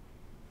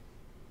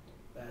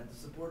 Bad to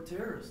support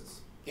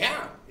terrorists.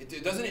 Yeah,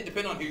 doesn't it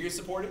depend on who you're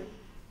supporting,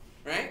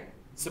 right?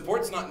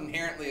 Support's not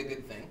inherently a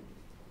good thing,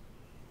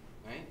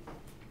 right?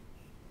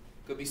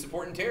 Could be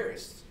supporting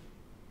terrorists.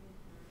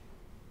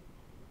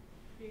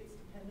 Creates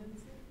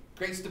dependency.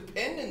 Creates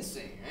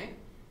dependency, right?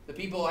 The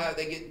people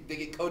they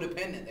get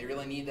codependent. They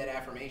really need that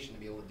affirmation to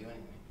be able to do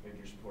anything. If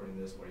you're supporting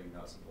this, what are you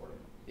not supporting?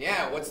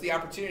 Yeah, what's the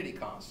opportunity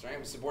cost, right?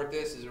 We support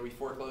this, are we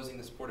foreclosing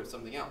the support of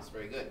something else?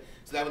 Very good.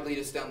 So that would lead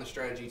us down the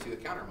strategy to a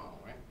counter model,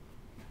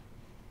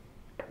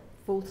 right?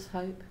 False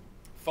hope.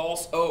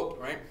 False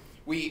hope, right?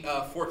 We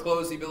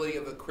foreclose the ability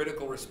of a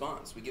critical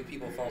response. We give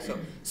people false hope.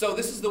 So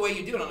this is the way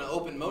you do it on an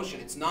open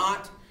motion. It's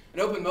not, an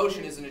open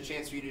motion isn't a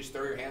chance for you to just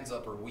throw your hands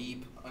up or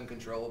weep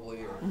uncontrollably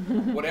or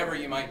whatever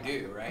you might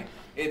do, right?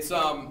 It's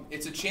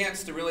a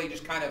chance to really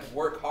just kind of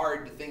work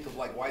hard to think of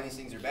like why these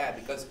things are bad,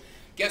 because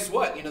guess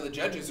what? You know, the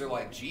judges are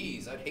like,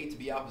 geez, I'd hate to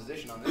be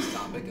opposition on this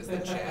topic as the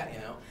chat, you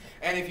know.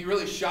 And if you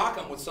really shock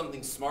them with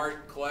something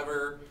smart,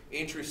 clever,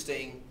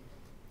 interesting,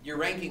 your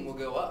ranking will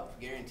go up,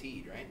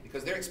 guaranteed, right?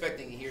 Because they're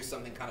expecting to hear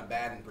something kind of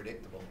bad and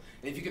predictable.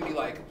 And if you can be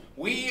like,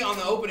 we on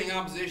the opening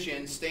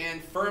opposition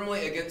stand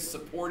firmly against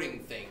supporting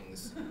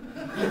things.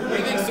 If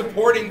you think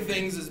supporting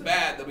things is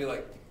bad, they'll be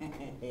like,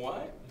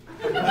 what?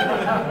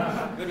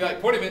 They'll be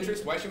like, point of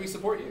interest, why should we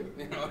support you?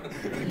 You know,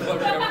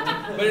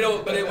 but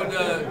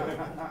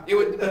it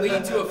would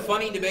lead to a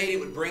funny debate. It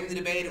would bring the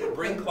debate. It would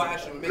bring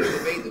clash. It would make the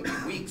debate that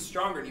would be weak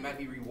stronger, and you might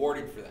be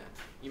rewarded for that.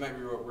 You might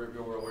be rewarded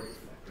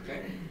for that.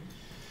 Okay.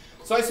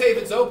 So I say if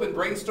it's open,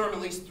 brainstorm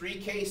at least 3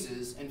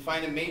 cases and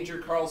find a major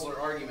causal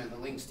argument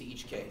that links to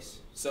each case.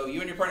 So you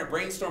and your partner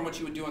brainstorm what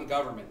you would do in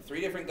government.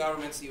 3 different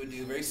governments that you would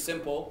do, very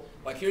simple.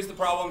 Like here's the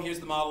problem, here's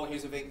the model,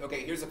 here's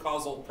a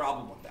causal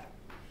problem with that.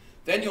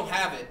 Then you'll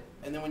have it,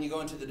 and then when you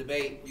go into the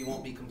debate, you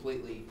won't be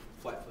completely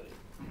flat-footed.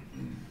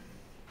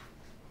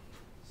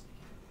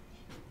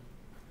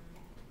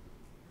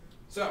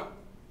 So,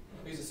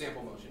 here's a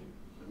sample motion.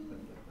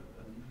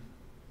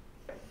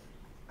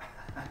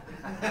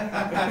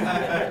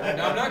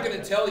 Now, I'm not going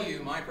to tell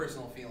you my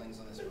personal feelings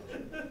on this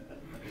motion.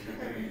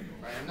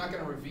 Right? I'm not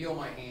going to reveal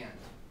my hand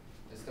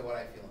as to what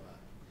I feel about it.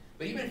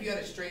 But even if you had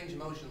a strange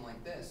motion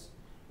like this,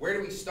 where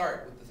do we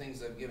start with the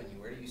things I've given you?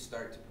 Where do you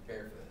start to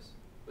prepare for this?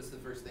 What's the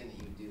first thing that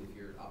you would do if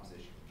you're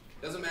opposition?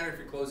 Doesn't matter if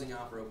you're closing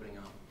off or opening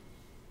off.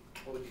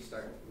 What would you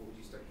start? What would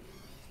you start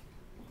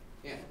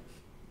doing? Yeah.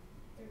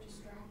 They're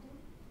distracting.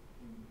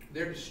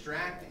 They're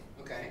distracting.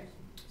 Okay.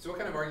 So what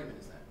kind of argument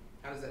is that?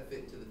 How does that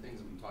fit to the things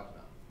that we talked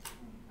about?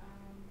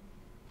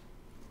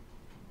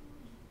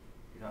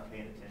 You're not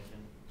paying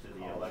attention to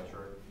the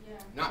lecturer. Yeah.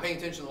 Not paying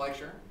attention to the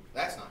lecture?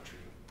 That's not true.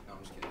 No, I'm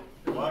just kidding.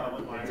 Like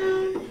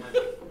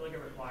a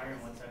require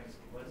and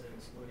what is it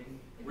excluding?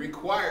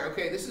 Require.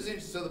 Okay, this is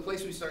interesting. So the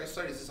place we start is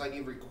this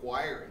idea of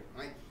requiring,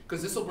 right?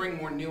 Because this will bring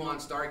more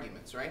nuanced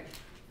arguments, right?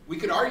 We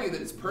could argue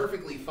that it's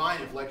perfectly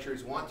fine if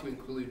lecturers want to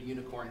include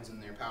unicorns in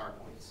their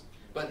PowerPoints.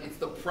 But it's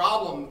the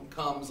problem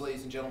comes,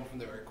 ladies and gentlemen, from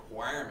the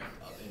requirement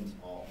of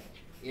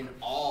it. In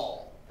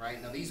all,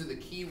 right? Now these are the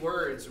key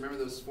words. Remember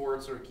those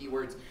 4 sort of key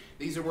words.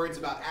 These are words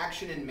about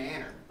action and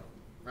manner,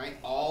 right?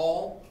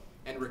 All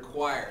and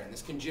require. And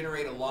this can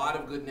generate a lot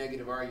of good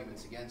negative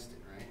arguments against it,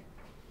 right?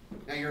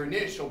 Now your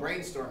initial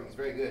brainstorming is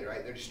very good,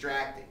 right? They're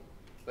distracting.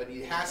 But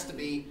it has to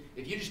be,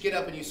 if you just get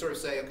up and you sort of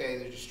say, okay,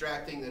 they're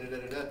distracting,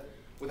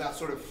 without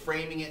sort of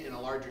framing it in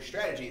a larger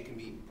strategy, it can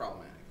be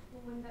problematic.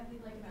 Well, wouldn't that be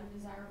like an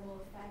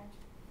undesirable effect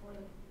for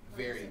the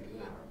Very purpose of the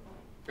good.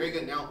 PowerPoint? Very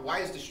good. Now, why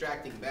is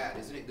distracting bad?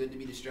 Isn't it good to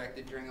be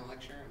distracted during a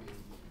lecture? I mean,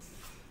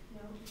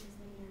 No, because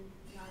then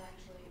you're not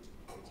actually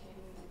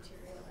retaining the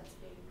material that's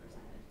being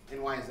presented.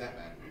 and why is that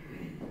bad? Because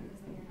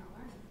then you're not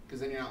learning. Because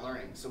then you're not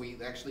learning. So we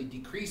actually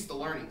decrease the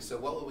learning. So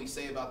what will we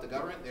say about the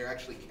government? They're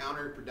actually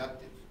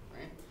counterproductive,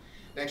 right?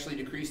 They actually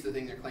decrease the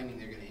thing they're claiming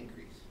they're going to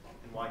increase.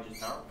 And why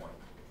just PowerPoint?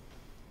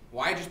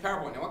 Why just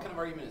PowerPoint? Now, what kind of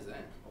argument is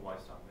that? Well,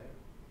 why stop there?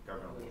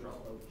 Governmental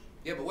control.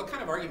 Yeah, but what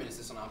kind of argument is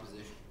this on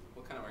opposition?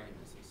 What kind of argument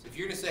is this? If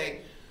you're to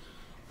say,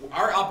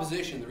 our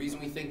opposition, the reason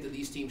we think that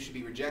these teams should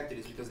be rejected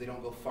is because they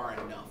don't go far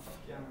enough.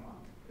 Yeah.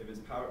 If it's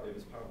PowerPoint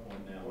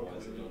now, what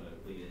is it going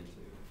to lead into?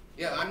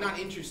 Yeah, I'm not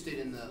interested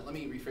in the, let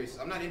me rephrase this,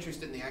 I'm not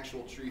interested in the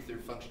actual truth or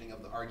functioning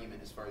of the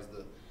argument as far as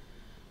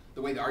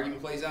the way the argument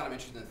plays out. I'm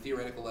interested in the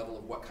theoretical level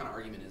of what kind of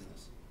argument is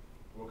this?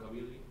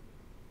 Workability.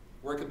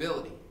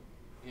 Workability.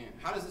 Yeah.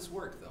 How does this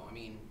work, though? I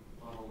mean,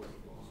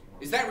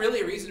 is that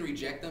really a reason to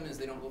reject them, is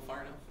they don't go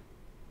far enough?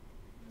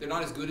 They're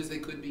not as good as they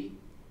could be?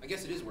 I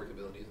guess it is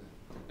workability, isn't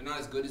it? They're not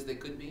as good as they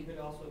could be? Couldn't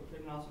also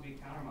be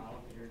counter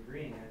model because you're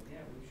agreeing that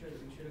we should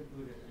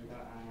include it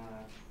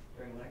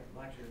during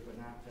lectures, but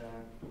not in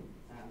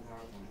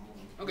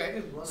PowerPoint.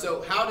 Okay.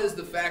 So how does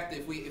the fact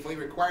that if we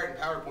require it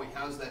in PowerPoint,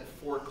 how does that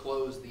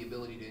foreclose the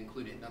ability to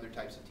include it in other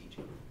types of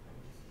teaching?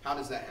 How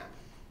does that happen?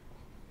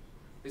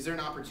 Is there an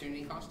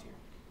opportunity cost here?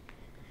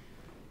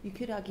 You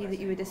could argue that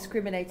you were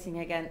discriminating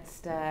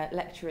against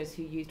lecturers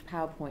who used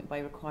PowerPoint by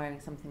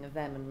requiring something of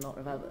them and not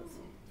of others.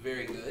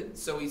 Very good.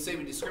 So we say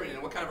we discriminate.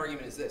 And what kind of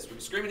argument is this? We're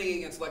discriminating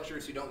against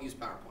lecturers who don't use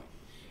PowerPoint.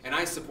 And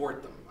I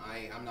support them.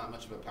 I'm not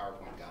much of a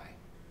PowerPoint guy.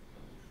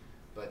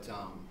 But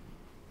I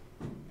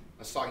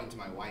was talking to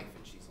my wife,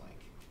 and she's like,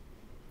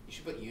 you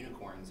should put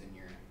unicorns in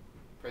your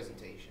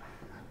presentation.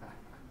 I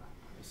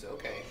said,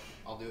 okay,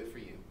 I'll do it for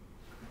you.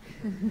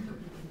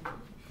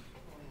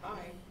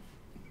 Hi.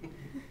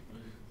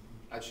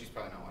 She's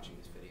probably not watching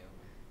this video.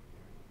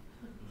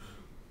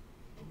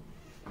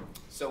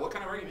 So what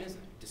kind of argument is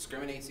that?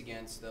 Discriminates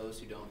against those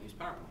who don't use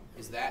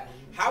PowerPoint.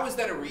 How is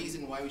that a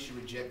reason why we should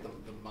reject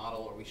the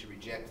model or we should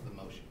reject the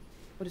motion?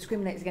 Or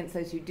discriminates against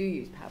those who do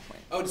use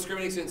PowerPoint. Oh,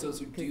 discriminates against those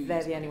who do use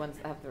Because they're the only ones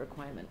that have the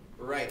requirement.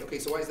 Right. Okay,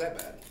 so why is that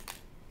bad?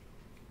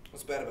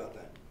 What's bad about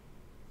that?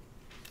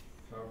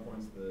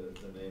 PowerPoint's the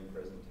main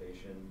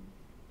presentation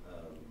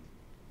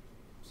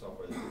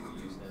software that people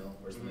use now,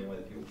 or it's the main way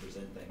that people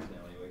present things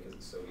now anyway, because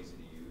it's so easy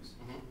to use.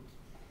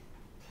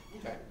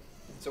 Okay.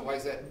 So why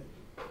is that?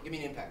 Give me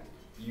an impact.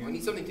 you I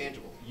need something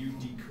tangible. You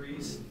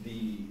decrease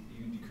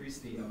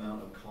the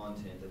amount of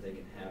content that they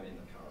can have in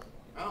the PowerPoint.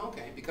 Oh,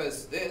 okay,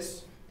 because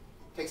this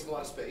takes a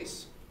lot of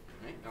space,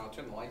 right? Now I'll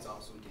turn the lights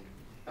off so we can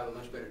have a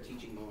much better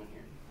teaching moment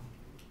here.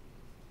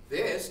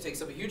 This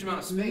takes up a huge amount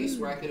of space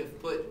where I could have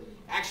put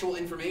actual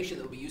information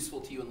that would be useful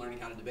to you in learning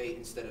how to debate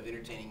instead of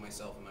entertaining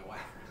myself and my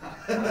wife.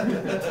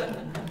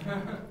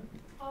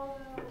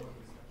 Although,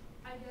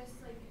 I guess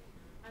just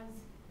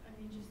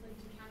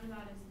to counter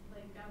that is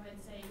I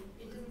would say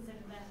it doesn't say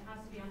that it has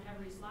to be on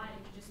every slide.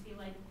 It could just be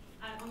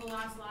on the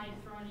last slide,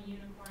 throw in a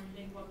unicorn,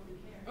 big what would we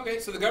care? Okay,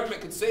 so the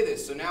government could say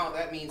this, so now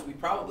that means we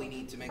probably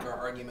need to make our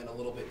argument a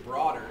little bit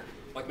broader,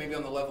 like maybe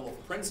on the level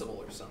of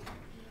principle or something.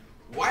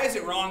 Why is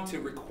it wrong to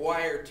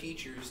require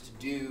teachers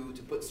to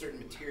put certain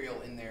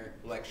material in their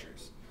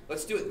lectures?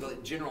 Let's do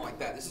it general like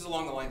that. This is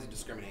along the lines of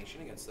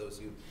discrimination against those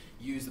who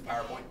use the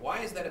PowerPoint. Why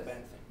is that a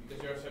bad thing?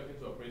 Because you're accepting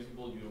to a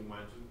principle you don't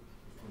want to,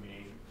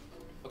 discrimination.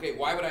 Okay,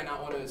 why would I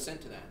not want to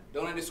assent to that?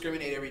 Don't I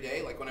discriminate every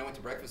day? Like when I went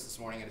to breakfast this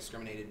morning, I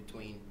discriminated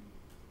between,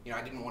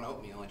 I didn't want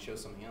oatmeal, I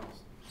chose something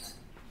else.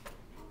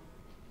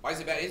 Why is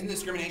it bad? Isn't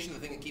discrimination the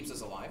thing that keeps us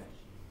alive?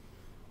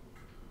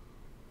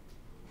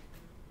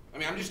 I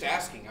mean, I'm just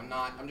asking.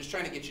 I'm just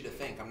trying to get you to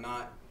think. I'm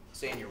not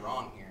saying you're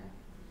wrong here.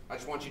 I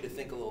just want you to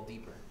think a little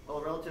deeper. Well,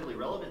 a relatively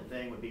relevant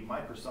thing would be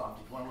Microsoft.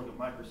 If you want to look at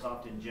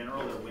Microsoft in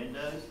general, their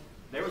Windows,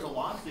 there was a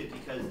lawsuit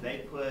because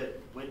they put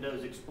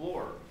Windows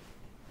Explorer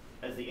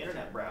as the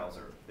internet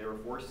browser. They were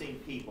forcing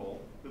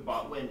people who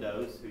bought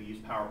Windows, who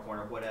used PowerPoint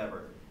or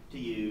whatever, to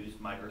use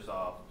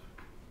Microsoft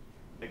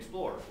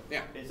Explorer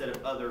instead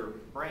of other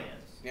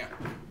brands. Yeah.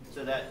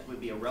 So that would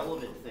be a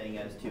relevant thing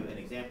as to an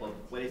example of,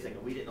 wait a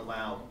second, we didn't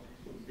allow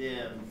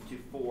them to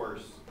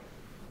force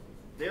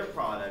their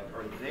product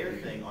or their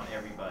thing on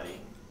everybody.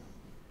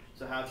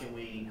 So how can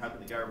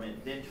the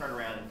government then turn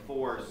around and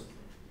force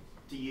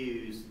to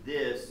use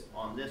this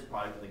on this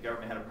product that the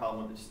government had a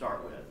problem with to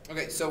start with?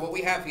 Okay, so what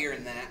we have here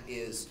in that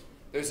is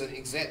there's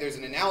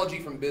an analogy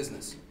from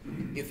business.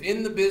 If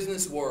in the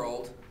business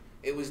world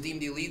it was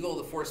deemed illegal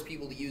to force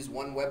people to use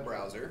one web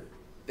browser,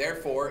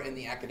 therefore in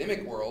the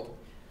academic world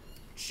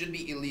it should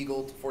be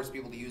illegal to force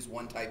people to use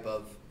one type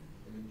of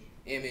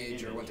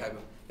image or one type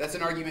of. That's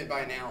an argument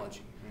by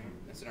analogy. Right?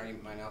 That's an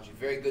argument by analogy.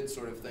 Very good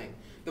sort of thing.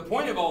 The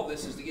point of all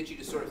this is to get you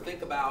to sort of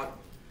think about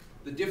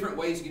the different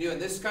ways you can do it.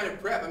 And this kind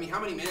of prep, I mean, how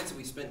many minutes have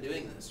we spent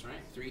doing this, right?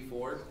 3,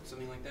 4,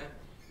 something like that?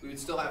 We would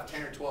still have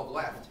 10 or 12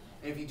 left.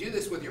 And if you do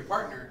this with your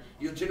partner,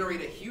 you'll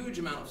generate a huge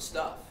amount of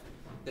stuff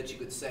that you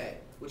could say,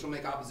 which will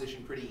make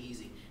opposition pretty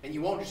easy. And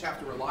you won't just have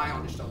to rely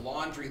on just a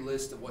laundry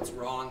list of what's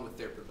wrong with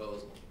their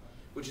proposal,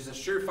 which is a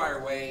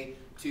surefire way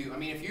to, I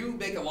mean, if you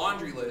make a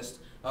laundry list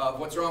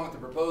of what's wrong with the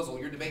proposal,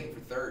 you're debating for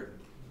third,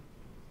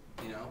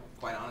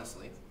 quite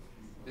honestly.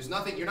 There's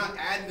nothing, you're not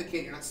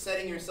advocating, you're not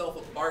setting yourself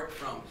apart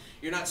from,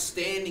 you're not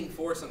standing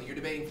for something, you're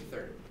debating for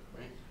third,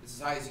 right? It's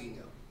as high as you can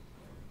go.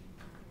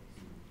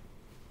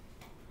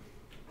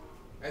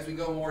 As we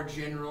go more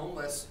general,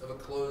 less of a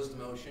closed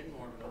motion,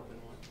 more of an open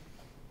one.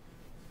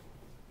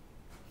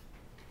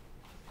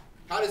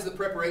 How does the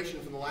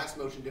preparation from the last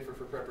motion differ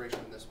from preparation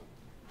from this one?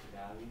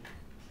 Value.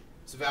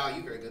 It's a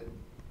value, very good.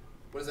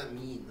 What does that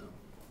mean,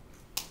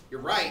 though? You're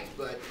right,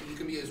 but you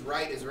can be as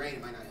right as rain,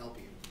 it might not help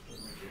you.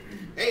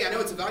 Hey, I know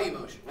it's a value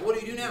motion. Well, what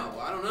do you do now? Well,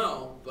 I don't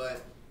know,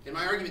 but in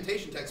my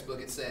argumentation textbook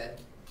it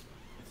said.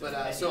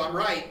 But so I'm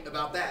right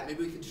about that.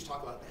 Maybe we can just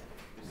talk about that.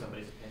 It's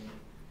somebody's opinion.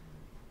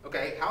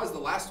 Okay, how is the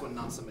last one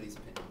not somebody's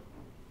opinion?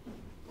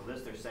 Well,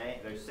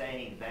 they're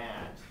saying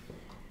that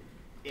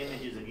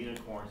images of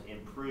unicorns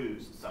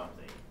improves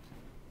something.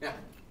 Yeah.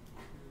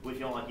 Well, if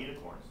you don't like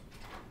unicorns.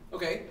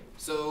 Okay,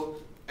 so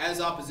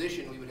as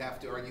opposition, we would have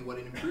to argue what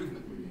an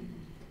improvement would be.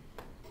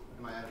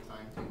 Am I out of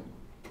time too?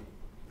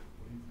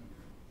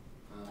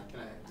 Can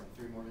I have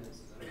 3 more minutes?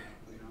 Is that okay?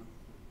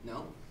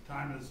 No?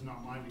 Time is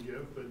not mine to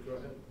give, but go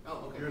ahead.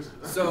 Oh, okay. Yours.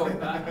 So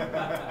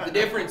the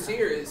difference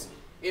here is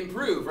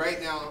improve,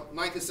 right? Now,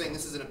 Mike is saying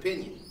this is an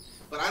opinion,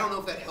 but I don't know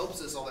if that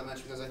helps us all that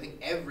much because I think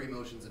every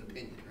motion's an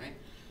opinion, right?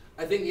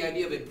 I think the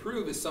idea of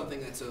improve is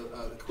something that's an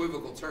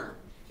equivocal term.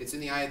 It's in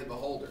the eye of the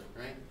beholder,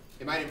 right?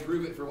 It might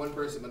improve it for one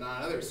person but not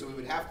another, so we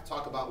would have to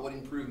talk about what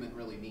improvement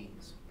really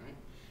means, right?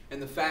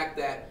 And the fact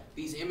that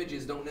these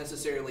images don't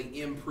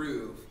necessarily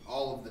improve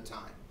all of the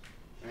time,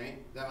 right?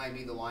 That might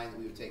be the line that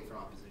we would take from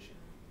opposition.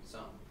 So,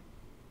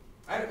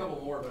 I had a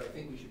couple more, but I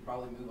think we should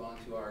probably move on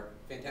to our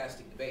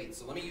fantastic debate.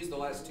 So let me use the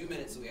last 2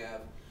 minutes that we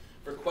have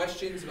for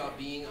questions about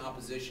being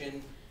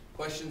opposition,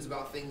 questions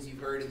about things you've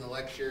heard in the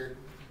lecture,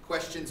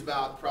 questions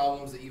about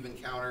problems that you've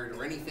encountered,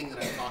 or anything that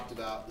I talked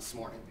about this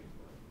morning.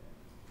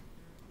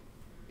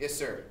 Yes,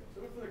 sir.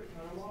 So for the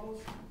counter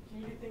models,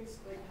 can you do things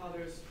like how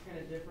there's kind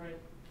of different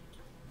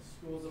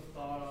schools of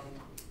thought on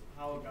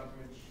how a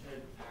government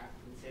should act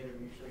and say they're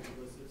mutually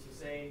exclusive? So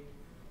say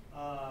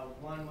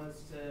one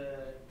wants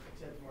to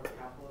accept a more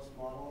capitalist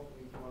model,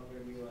 and come up there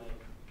and be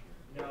like,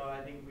 no,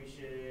 I think we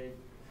should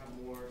have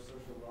more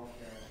social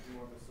welfare,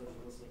 more of a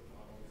socialistic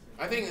model.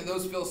 I think that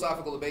those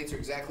philosophical debates are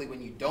exactly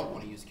when you don't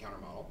want to use a counter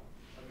model.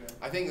 Okay.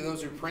 I think that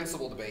those are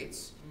principal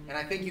debates, and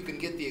I think you can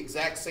get the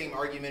exact same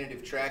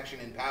argumentative traction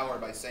and power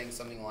by saying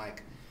something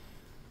like,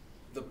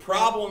 the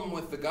problem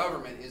with the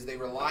government is they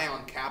rely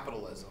on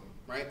capitalism,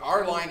 right?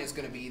 Our line is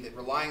going to be that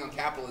relying on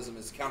capitalism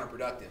is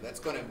counterproductive. That's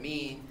going to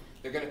mean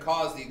they're going to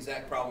cause the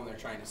exact problem they're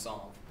trying to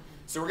solve.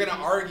 So we're going to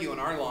argue in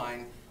our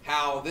line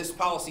how this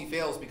policy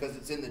fails because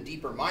it's in the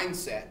deeper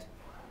mindset.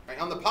 Right?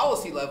 On the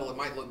policy level, it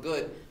might look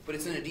good, but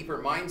it's in a deeper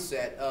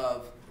mindset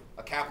of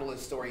a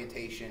capitalist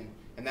orientation,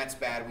 and that's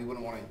bad. We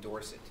wouldn't want to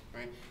endorse it,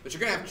 right? But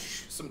you're going to have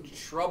some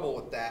trouble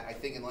with that, I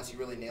think, unless you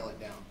really nail it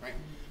down, right?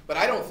 But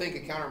I don't think a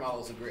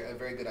countermodel is a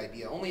very good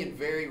idea. Only in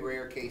very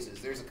rare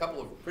cases. There's a couple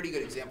of pretty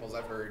good examples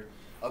I've heard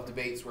of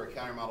debates where a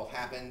countermodel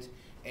happened,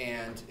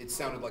 and it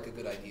sounded like a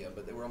good idea,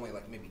 but there were only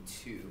like maybe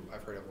 2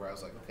 I've heard of where I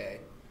was like, okay,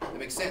 that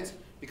makes sense.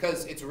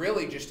 Because it's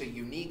really just a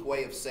unique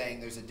way of saying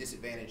there's a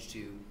disadvantage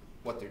to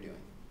what they're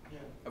doing. Yeah.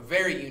 A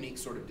very unique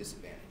sort of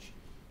disadvantage.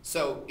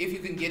 So if you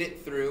can get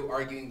it through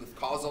arguing with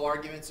causal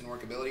arguments and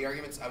workability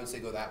arguments, I would say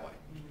go that way.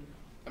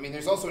 I mean,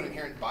 there's also an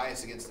inherent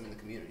bias against them in the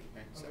community,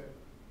 right? So. Okay.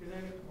 'Cause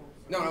I know-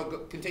 No, go,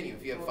 continue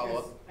if you have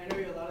follow-up. I know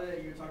a lot of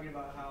that you're talking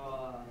about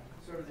how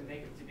sort of the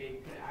makeup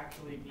debate could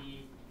actually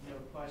be, a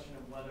question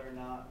of whether or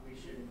not we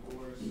should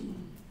endorse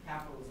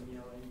capitalism,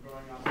 and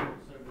growing up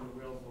sort of in the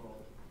real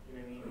world, you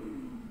know what I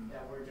mean?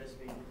 That we're just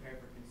being prepared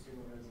for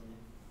consumerism.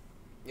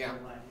 Yeah.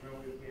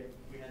 Remember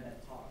we had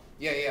that talk.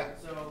 Yeah, yeah.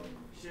 So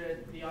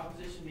should the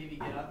opposition maybe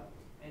get up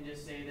and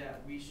just say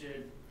that we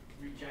should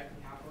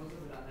reject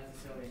capitalism without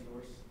necessarily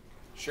endorse?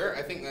 Sure,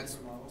 I think that's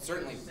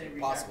certainly Just say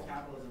reject possible.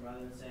 capitalism rather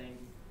than saying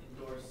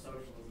endorse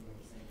socialism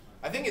at the same time.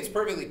 I think it's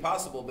perfectly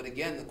possible, but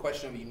again, the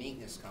question of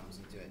uniqueness comes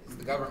into it.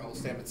 The government will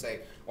stand up and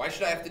say, why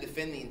should I have to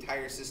defend the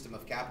entire system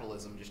of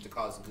capitalism just to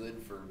cause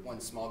good for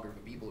one small group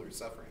of people who are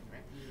suffering,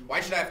 right?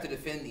 Why should I have to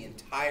defend the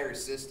entire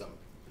system,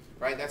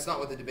 right? That's not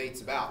what the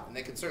debate's about, and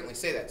they can certainly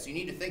say that. So you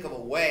need to think of a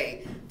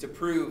way to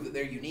prove that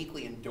they're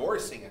uniquely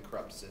endorsing a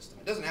corrupt system.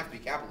 It doesn't have to be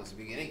capitalism,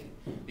 it can be anything.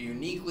 They're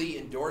uniquely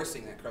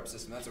endorsing that corrupt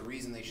system. That's a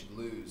reason they should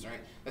lose,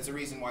 right? That's a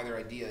reason why their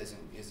idea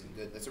isn't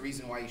good. That's a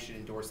reason why you should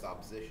endorse the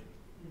opposition.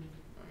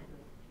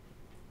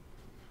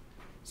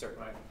 Sir.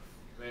 Right.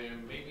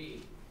 Then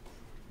maybe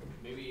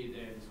the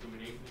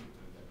discrimination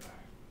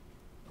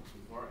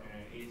before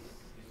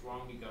it's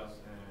wrong because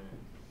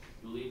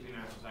you live in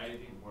a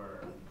society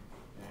where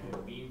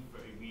being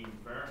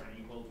fair and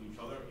equal to each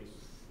other is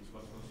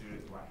what's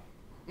considered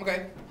right.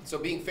 Okay, so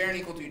being fair and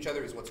equal to each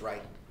other is what's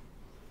right.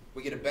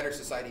 We get a better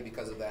society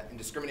because of that, and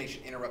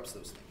discrimination interrupts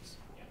those things.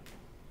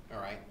 Yeah.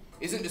 All right.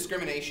 Isn't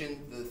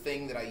discrimination the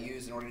thing that I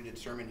use in order to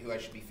determine who I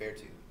should be fair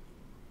to?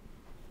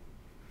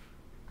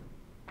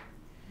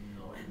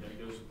 No,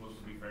 they're supposed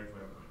to be fair to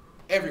everyone.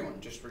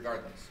 Everyone, just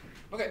regardless.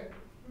 Okay,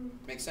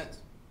 makes sense.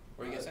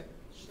 What are you gonna say?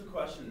 Just a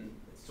question,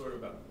 it's sort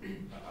of about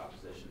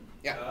opposition.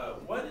 Yeah.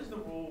 What is the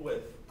rule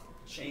with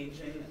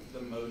changing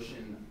the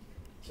motion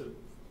to,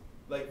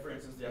 like for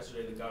instance,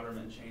 yesterday the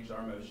government changed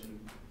our motion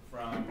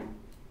from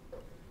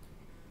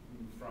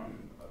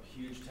a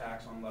huge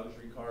tax on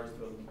luxury cars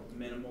to a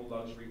minimal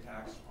luxury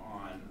tax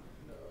on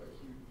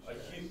a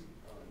huge.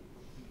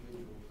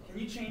 Can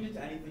you change it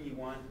to anything you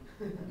want?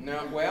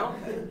 No, well,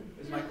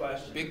 is my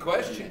question. Big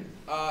question.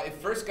 If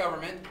first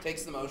government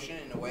takes the motion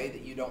in a way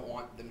that you don't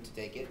want them to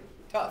take it,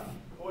 tough.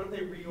 But what if they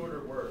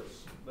reorder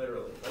words,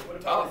 literally? Like what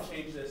if Tough. I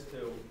change this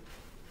to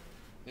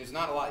There's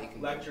not a lot you can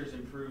do. lectures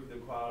improve the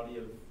quality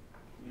of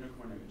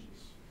unicorn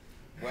images?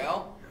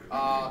 Well,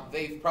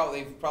 they've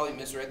probably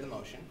misread the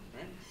motion,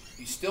 right?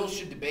 You still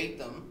should debate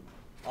them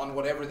on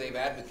whatever they've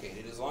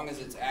advocated, as long as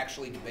it's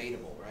actually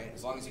debatable, right?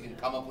 As long as you can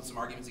come up with some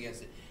arguments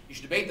against it. You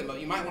should debate them, but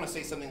you might want to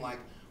say something like,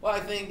 well, I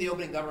think the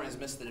opening government has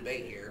missed the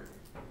debate here,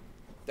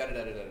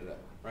 da-da-da-da-da-da,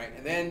 right?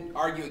 And then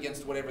argue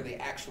against whatever they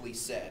actually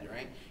said,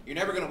 right? You're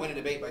never going to win a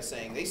debate by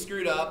saying, they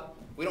screwed up,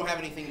 we don't have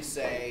anything to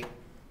say,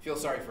 feel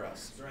sorry for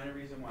us. Is there any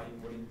reason why you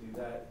wouldn't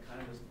do that?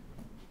 Kind of just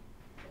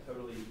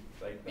totally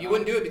like. You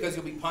wouldn't do it because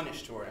you'll be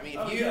punished for it. I mean,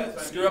 if you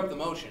yes, screw up the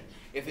motion,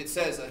 if it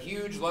says a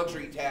huge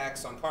luxury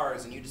tax on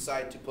cars and you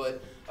decide to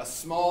put a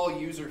small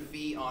user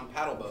fee on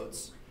paddle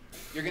boats,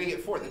 you're going to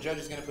get fourth. The judge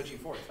is going to put you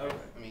fourth. Right? Okay.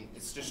 I mean,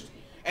 it's just,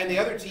 and the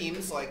other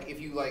teams, like if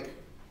you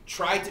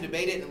try to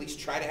debate it and at least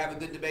try to have a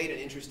good debate, an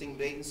interesting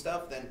debate and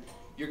stuff, then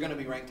you're going to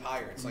be ranked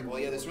higher. It's like, well,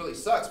 yeah, this really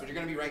sucks, but you're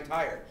going to be ranked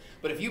higher.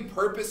 But if you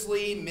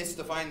purposely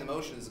misdefine the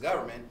motion as a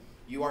government,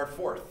 you are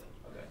fourth.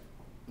 Okay.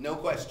 No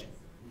question.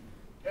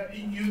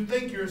 You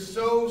think you're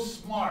so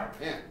smart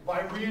Yeah. by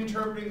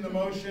reinterpreting the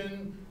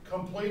motion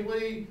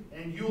completely,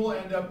 and you'll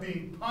end up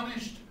being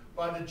punished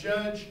by the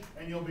judge,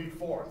 and you'll be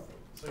fourth.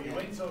 So you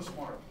ain't so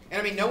smart. And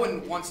I mean, no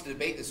one wants to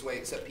debate this way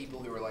except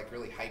people who are like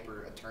really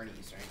hyper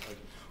attorneys, right? Like,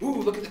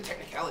 ooh, look at the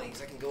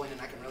technicalities. I can go in and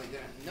I can really do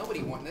it.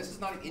 Nobody wants, this is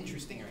not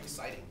interesting or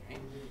exciting, right?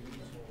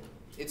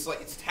 It's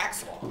like, it's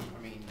tax law.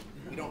 I mean,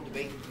 we don't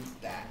debate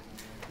that.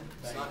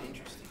 It's not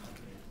interesting.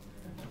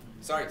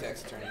 Sorry,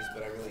 tax attorneys,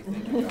 but I really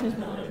think your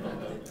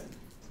job's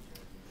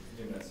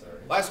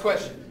Last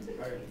question.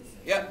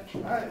 Yeah.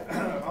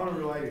 On a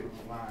related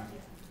line,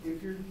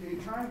 if you're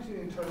trying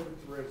to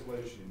interpret the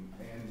resolution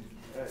and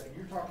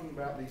you're talking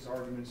about these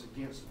arguments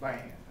against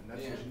ban, and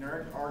that's Yeah. a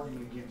generic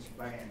argument against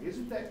ban.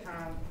 Isn't that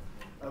kind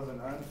of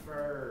an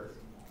unfair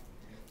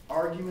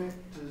argument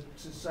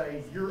to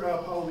say you're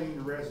upholding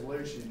the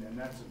resolution and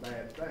that's a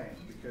bad thing?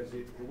 Because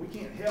we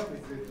can't help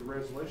it that the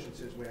resolution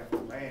says we have to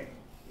ban it.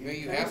 No,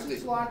 you In have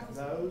cases to. like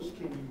those,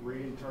 can you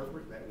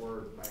reinterpret that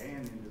word ban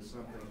into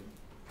something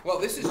Well,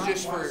 this is not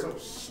just quite for. so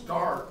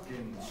stark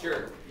and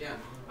Sure, yeah.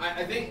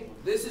 I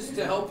think this is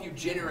to help you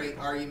generate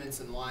arguments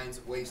and lines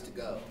of ways to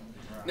go.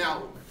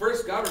 Now,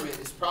 first government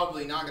is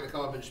probably not going to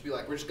come up and just be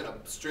like, we're just going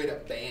to straight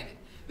up ban it.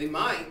 They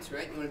might,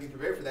 right? You want to be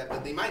prepared for that,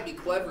 but they might be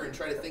clever and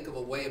try to think of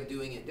a way of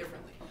doing it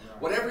differently.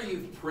 Whatever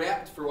you've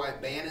prepped for why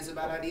ban is a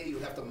bad idea, you'll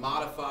have to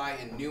modify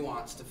and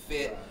nuance to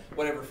fit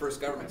whatever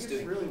first government's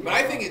doing. But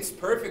I think it's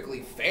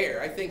perfectly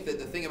fair. I think that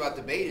the thing about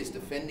debate is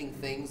defending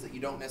things that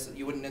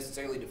you wouldn't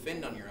necessarily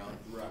defend on your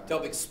own, to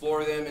help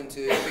explore them and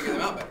to figure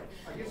them out better.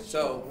 I guess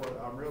So,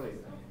 what I'm really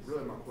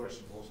my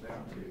question boils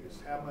down to is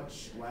how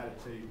much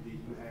latitude do you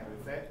have?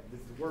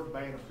 If the word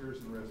ban appears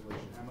in the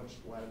resolution, how much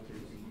latitude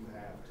do you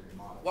have to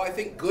modify? well, I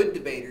think good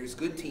debaters,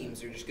 good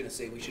teams are just going to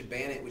say we should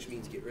ban it, which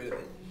means get rid of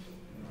it.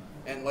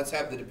 And let's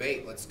have the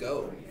debate. Let's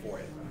go for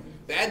it.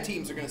 Bad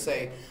teams are going to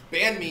say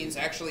ban means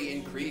actually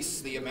increase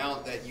the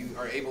amount that you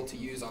are able to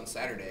use on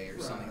Saturday or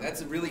something.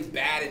 That's a really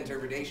bad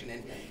interpretation,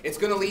 and it's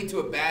going to lead to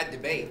a bad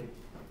debate.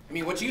 I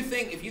mean, what you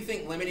think, if you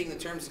think limiting the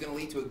terms is going to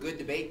lead to a good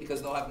debate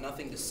because they'll have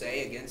nothing to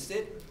say against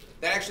it,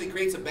 that actually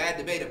creates a bad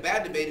debate. A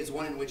bad debate is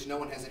one in which no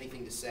one has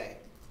anything to say.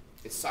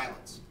 It's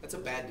silence. That's a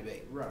bad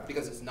debate. Right.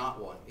 Because it's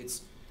not one.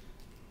 It's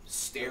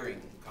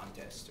staring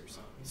contest or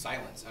something.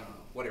 Silence. I don't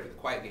know. Whatever. The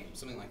quiet game.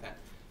 Something like that.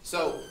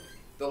 So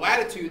the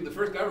latitude, the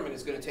first government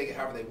is going to take it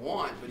however they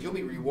want, but you'll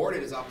be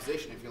rewarded as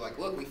opposition if you're like,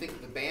 look, we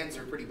think the bans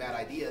are a pretty bad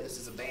idea. This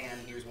is a ban.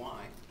 Here's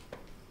why.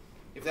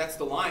 If that's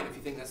the line, if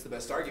you think that's the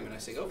best argument, I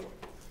say go for it.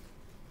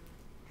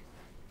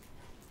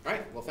 All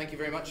right. Well, thank you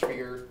very much for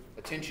your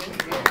attention.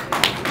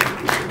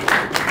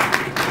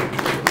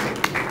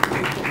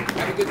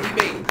 Have a good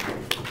debate.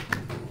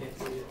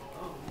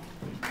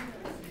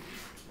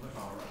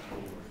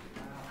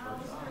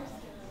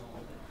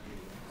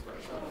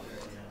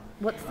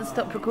 What's the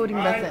stop recording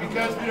All right, button?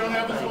 because we don't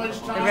have as much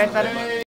The time red button? today.